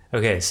 Yeah.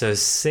 Okay, so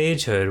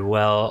sagehood,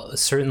 well,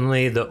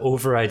 certainly the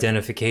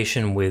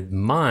over-identification with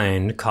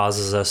mind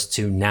causes us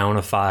to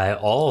nounify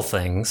all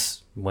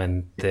things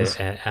and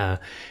the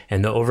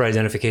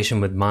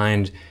over-identification with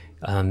mind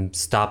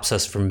stops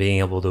us from being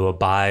able to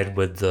abide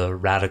with the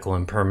radical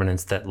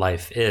impermanence that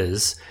life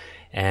is.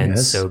 And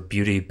so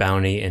beauty,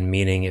 bounty, and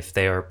meaning, if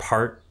they are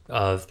part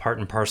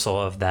and parcel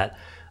of that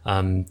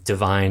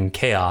divine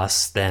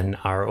chaos, then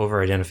our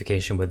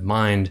over-identification with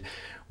mind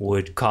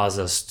would cause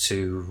us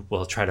to,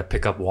 try to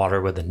pick up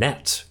water with the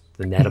net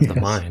of the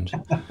mind,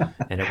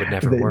 and it would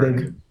never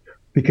work.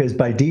 Because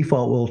by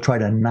default, we'll try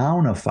to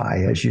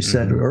nounify, as you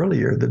said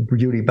earlier, the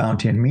beauty,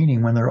 bounty, and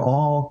meaning when they're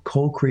all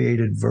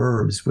co-created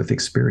verbs with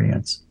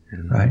experience,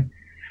 right?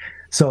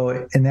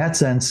 So in that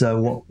sense,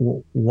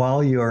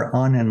 while you're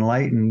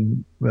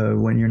unenlightened,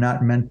 when you're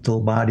not mental,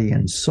 body,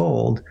 and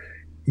soul,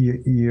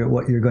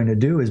 what you're going to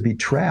do is be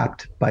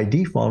trapped by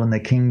default in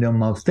the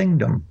kingdom of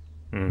thingdom,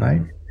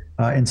 right?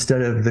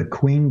 Instead of the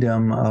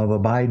queendom of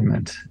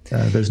abidement.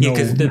 There's no...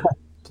 because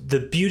the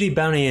beauty,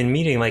 bounty, and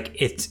meaning, like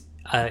it's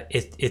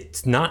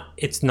not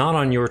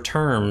on your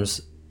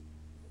terms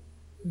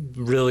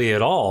really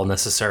at all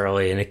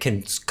necessarily, and it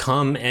can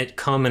come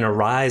and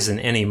arise in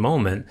any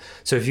moment.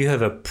 So if you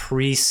have a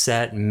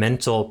preset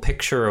mental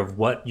picture of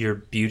what your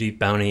beauty,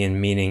 bounty, and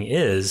meaning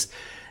is,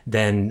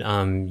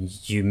 then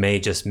you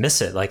may just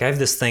miss it. Like I have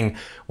this thing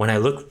when I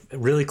look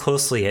really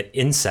closely at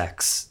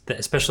insects,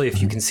 especially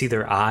if you can see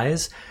their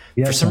eyes.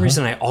 For some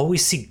reason, I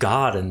always see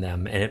God in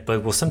them, and it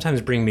will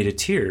sometimes bring me to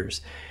tears.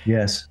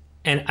 Yes.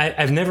 And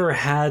I've never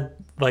had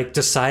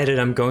decided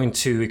I'm going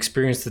to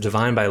experience the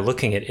divine by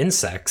looking at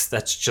insects.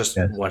 That's just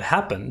what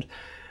happened.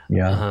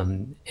 Yeah.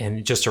 And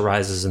it just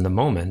arises in the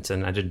moment,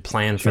 and I didn't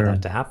plan for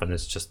that to happen.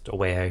 It's just a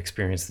way I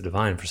experience the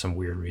divine for some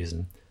weird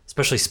reason,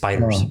 especially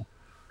spiders.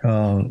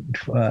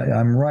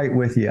 I'm right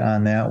with you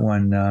on that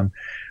one.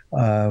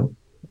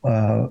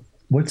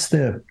 What's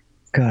the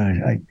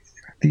God?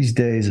 These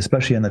days,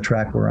 especially on the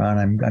track we're on,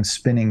 I'm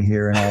spinning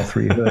here in all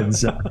 3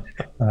 hoods.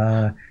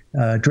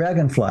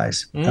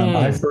 Dragonflies.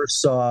 I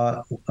first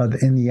saw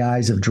in the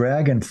eyes of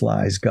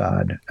dragonflies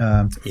God.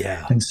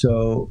 And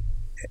so,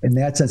 in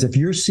that sense, if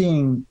you're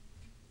seeing,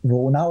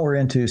 well, now we're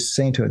into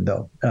sainthood,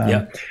 though.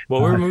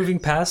 Well, we're moving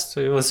past.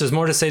 There's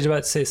more to say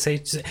about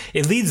sage.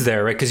 It leads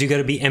there, right? Because you got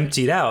to be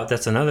emptied out.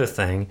 That's another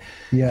thing.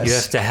 Yes. You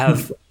have to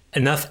have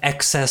enough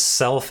excess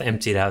self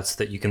emptied out so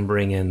that you can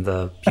bring in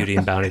the beauty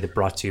and bounty that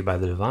brought to you by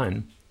the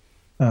divine.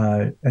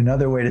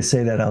 Another way to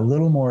say that, a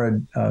little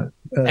more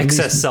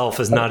excess self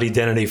is not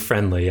identity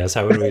friendly. Yes,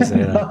 how would we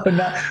say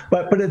that?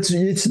 But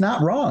it's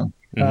not wrong.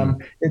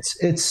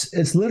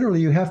 It's literally,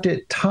 you have to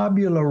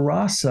tabula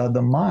rasa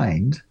the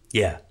mind.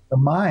 Yeah. The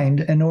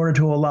mind, in order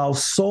to allow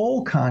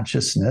soul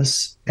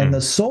consciousness and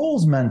the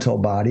soul's mental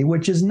body,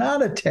 which is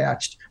not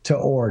attached to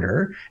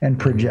order and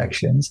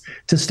projections,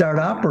 to start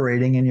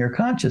operating in your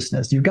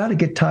consciousness. You got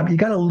to you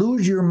got to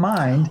lose your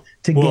mind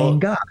to gain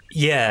God.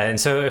 Yeah, and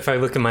so if I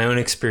look at my own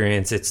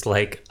experience, it's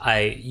like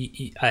I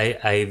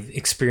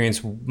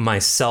experience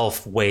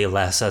myself way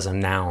less as a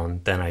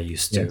noun than I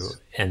used to,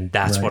 and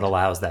that's what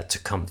allows that to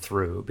come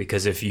through.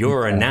 Because if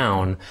you're a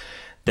noun,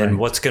 then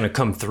what's going to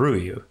come through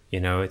you? You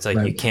know, it's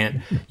like you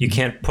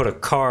can't put a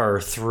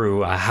car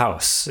through a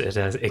house.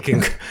 It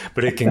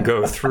can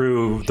go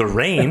through the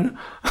rain.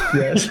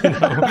 Yes,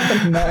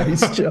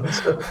 nice,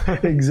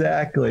 Joseph.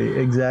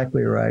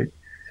 Exactly right.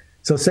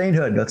 So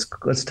sainthood.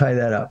 Let's tie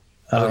that up.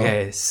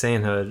 Okay,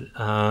 sainthood.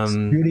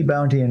 Beauty,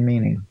 bounty, and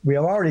meaning. We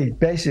have already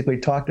basically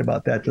talked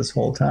about that this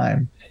whole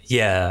time.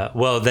 Yeah.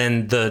 Well,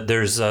 then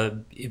there's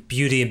a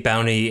beauty,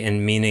 bounty,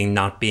 and meaning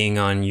not being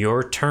on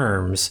your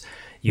terms.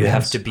 You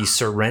have to be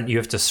You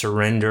have to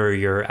surrender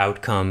your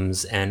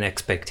outcomes and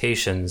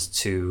expectations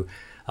to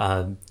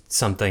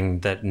something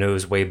that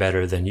knows way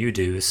better than you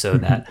do, so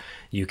that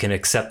you can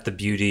accept the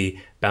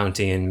beauty,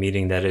 bounty, and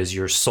meaning that is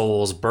your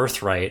soul's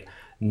birthright,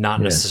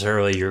 not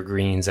necessarily your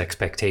green's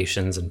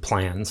expectations and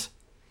plans.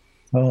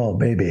 Oh,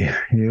 baby,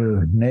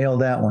 you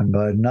nailed that one,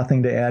 bud.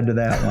 Nothing to add to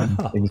that one.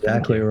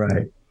 Exactly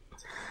right.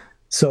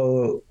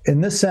 So in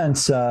this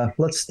sense,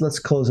 let's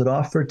close it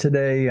off for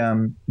today.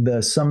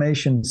 The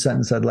summation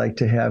sentence I'd like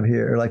to have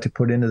here, or like to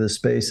put into the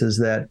space, is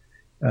that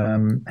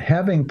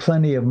having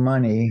plenty of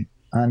money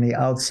on the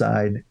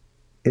outside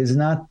is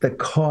not the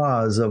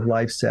cause of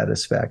life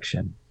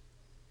satisfaction.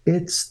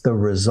 It's the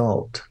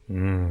result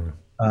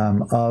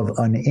of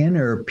an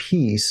inner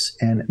peace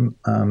and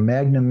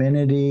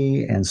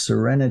magnanimity and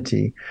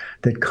serenity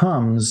that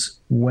comes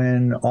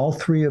when all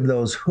three of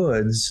those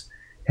hoods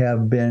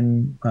have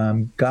been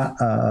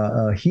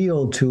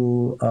healed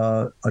to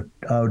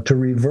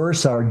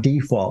reverse our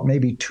default,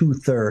 maybe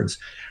 2/3.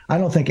 I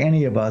don't think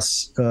any of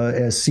us,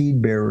 as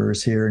seed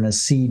bearers here and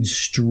as seed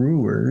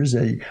strewers,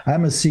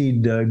 I'm a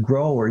seed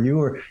grower.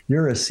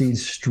 You're a seed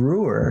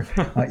strewer.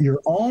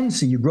 Your own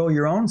seed, you grow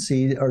your own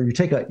seed, or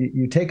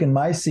you're taking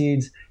my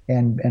seeds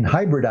and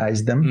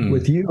hybridize them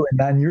with you, and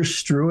then you're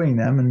strewing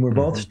them, and we're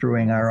both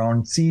strewing our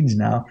own seeds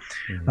now.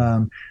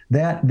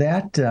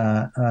 That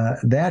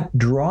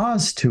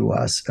draws to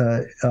us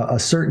a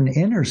certain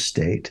inner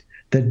state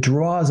that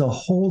draws a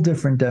whole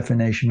different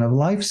definition of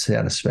life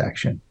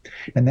satisfaction.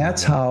 And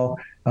that's how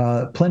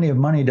plenty of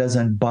money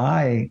doesn't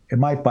buy, it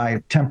might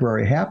buy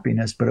temporary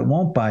happiness, but it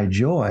won't buy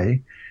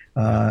joy.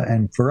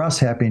 And for us,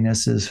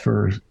 happiness is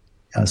for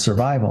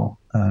survival,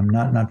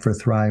 not for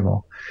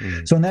thrival.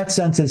 So in that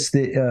sense, it's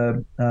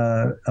the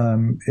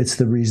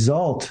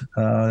result.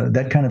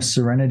 That kind of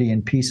serenity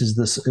and peace is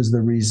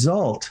the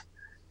result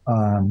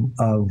from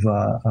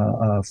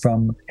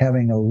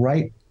having a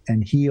right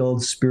and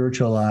healed,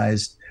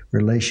 spiritualized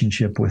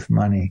relationship with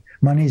money.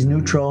 Money's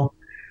neutral.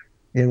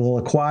 It will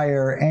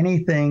acquire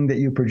anything that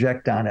you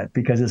project on it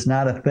because it's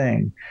not a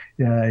thing.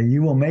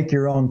 You will make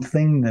your own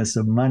thingness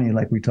of money,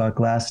 like we talked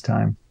last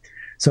time.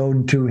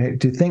 So to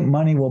think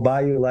money will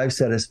buy you life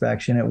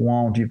satisfaction, it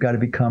won't. You've got to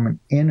become an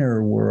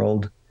inner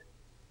world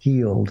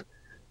healed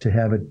to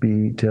have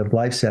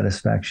life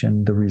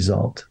satisfaction the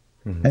result.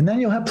 And then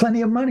you'll have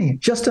plenty of money,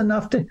 just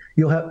enough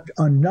you'll have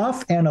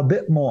enough and a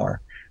bit more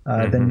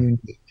than you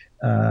need.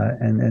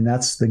 And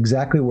that's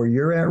exactly where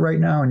you're at right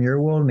now in your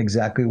world, and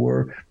exactly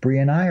where Bree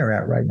and I are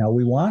at right now.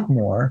 We want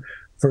more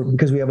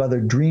because we have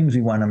other dreams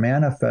we want to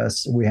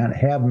manifest. We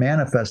have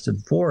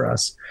manifested for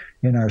us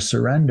in our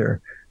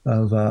surrender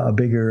of a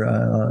bigger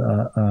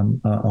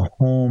a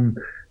home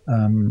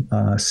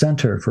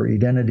center for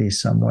identity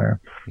somewhere.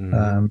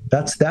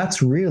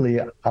 That's really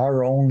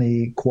our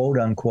only quote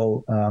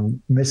unquote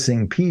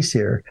missing piece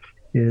here,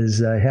 is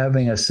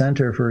having a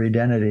center for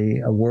identity,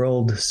 a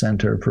world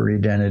center for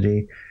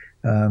identity,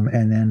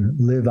 and then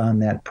live on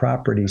that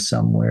property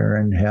somewhere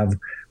and have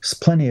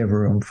plenty of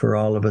room for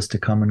all of us to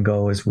come and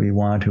go as we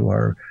want, who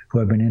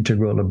have been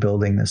integral to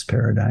building this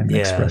paradigm.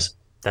 Express.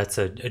 That's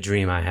a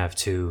dream I have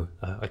too,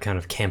 a kind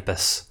of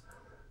campus.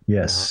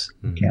 Yes,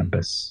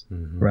 campus.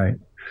 Right.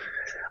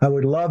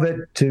 I'd love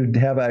it to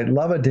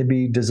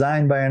be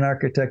designed by an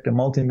architect, a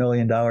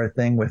multi-million-dollar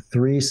thing with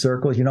 3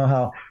 circles. You know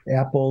how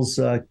Apple's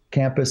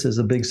campus is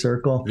a big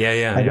circle?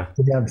 I'd like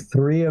to have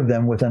 3 of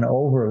them with an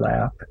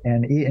overlap,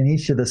 and in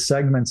each of the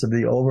segments of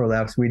the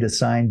overlaps, we'd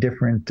assign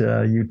different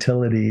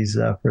utilities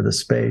for the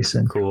space.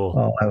 And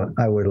cool.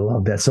 I would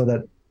love that. So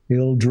that the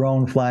little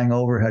drone flying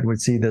overhead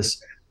would see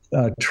this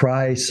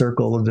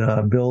tri-circled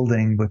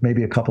building with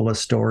maybe a couple of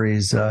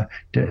stories on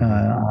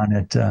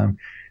it.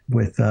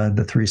 With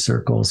the 3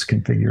 circles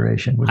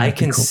configuration. I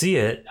can see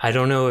it. I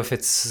don't know if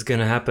it's going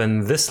to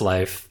happen this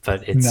life,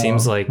 but it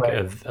seems like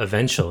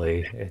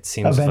eventually. It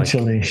seems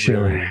eventually, like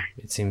sure. Really,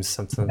 it seems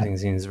something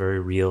seems very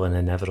real and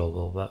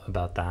inevitable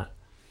about that.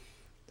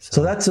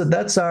 So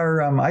that's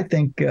our I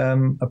think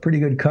a pretty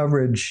good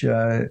coverage.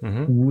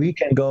 We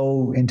can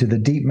go into the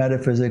deep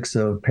metaphysics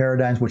of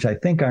paradigms, which I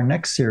think our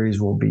next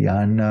series will be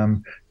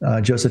on.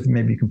 Joseph,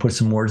 maybe you can put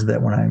some words to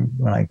that when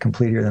I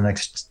complete here the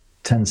next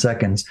 10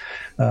 seconds.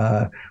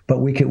 But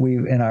we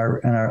in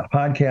our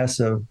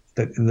podcast of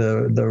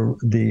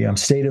the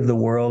state of the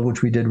world,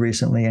 which we did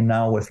recently, and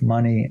now with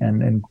money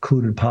and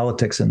included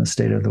politics in the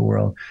state of the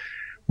world,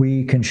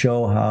 we can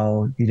show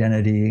how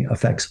identity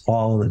affects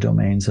all of the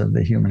domains of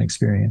the human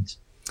experience.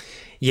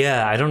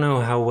 Yeah, I don't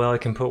know how well I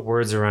can put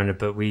words around it,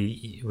 but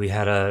we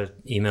had a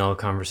email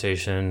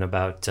conversation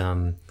about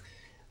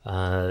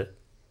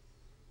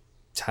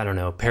I don't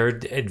know,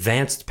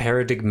 advanced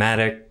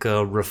paradigmatic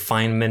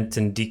refinement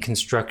and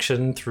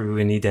deconstruction through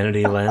an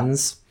identity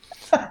lens,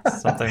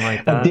 something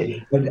like that.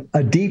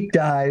 A deep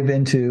dive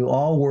into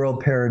all world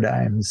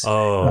paradigms.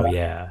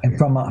 And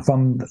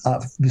from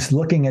just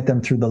looking at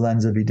them through the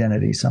lens of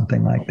identity,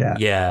 something like that.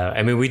 Yeah,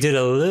 I mean, we did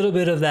a little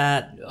bit of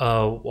that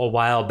a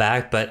while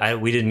back, but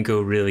we didn't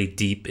go really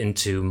deep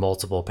into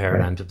multiple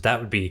paradigms. Right. But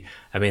that would be,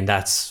 I mean,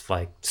 that's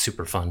like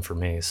super fun for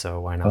me. So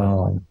why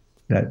not?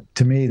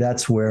 To me,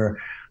 that's where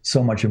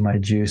so much of my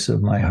juice,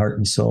 of my heart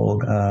and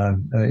soul,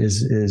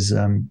 is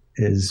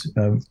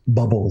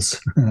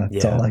bubbles.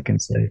 That's all I can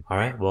say. All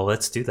right, well,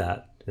 let's do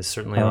that. There's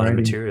certainly a lot of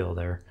material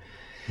there.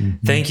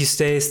 Thank you,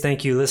 Stace.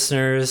 Thank you,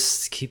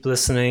 listeners. Keep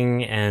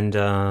listening, and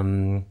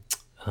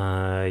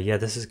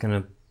this is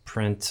gonna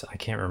print. I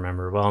can't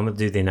remember. Well, I'm gonna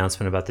do the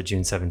announcement about the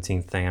June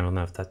 17th thing. I don't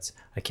know if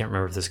I can't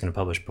remember if this is gonna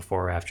publish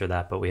before or after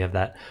that. But we have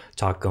that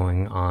talk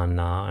going on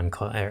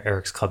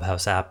Eric's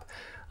Clubhouse app.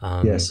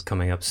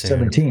 Coming up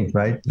soon. 17th,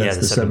 right? That's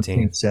the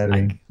 17th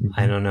Saturday.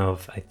 I don't know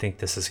I think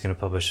this is going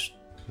to publish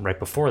right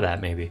before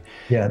that, maybe.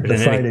 Yeah, But the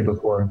in Friday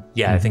before.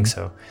 Yeah, I think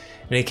so.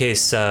 In any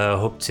case,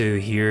 hope to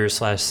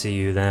hear/see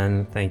you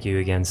then. Thank you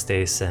again,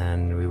 Stace,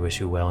 and we wish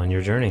you well in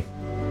your journey.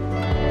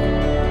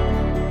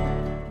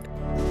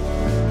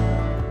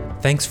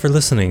 Thanks for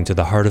listening to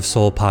the Heart of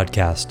Soul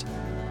podcast.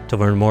 To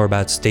learn more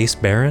about Stace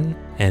Barron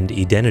and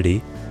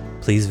Identity,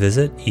 please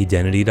visit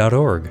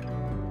identity.org.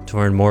 To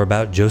learn more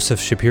about Joseph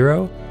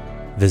Shapiro,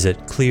 visit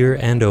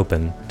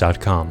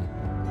clearandopen.com.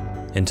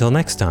 Until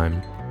next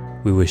time,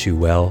 we wish you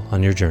well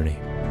on your journey.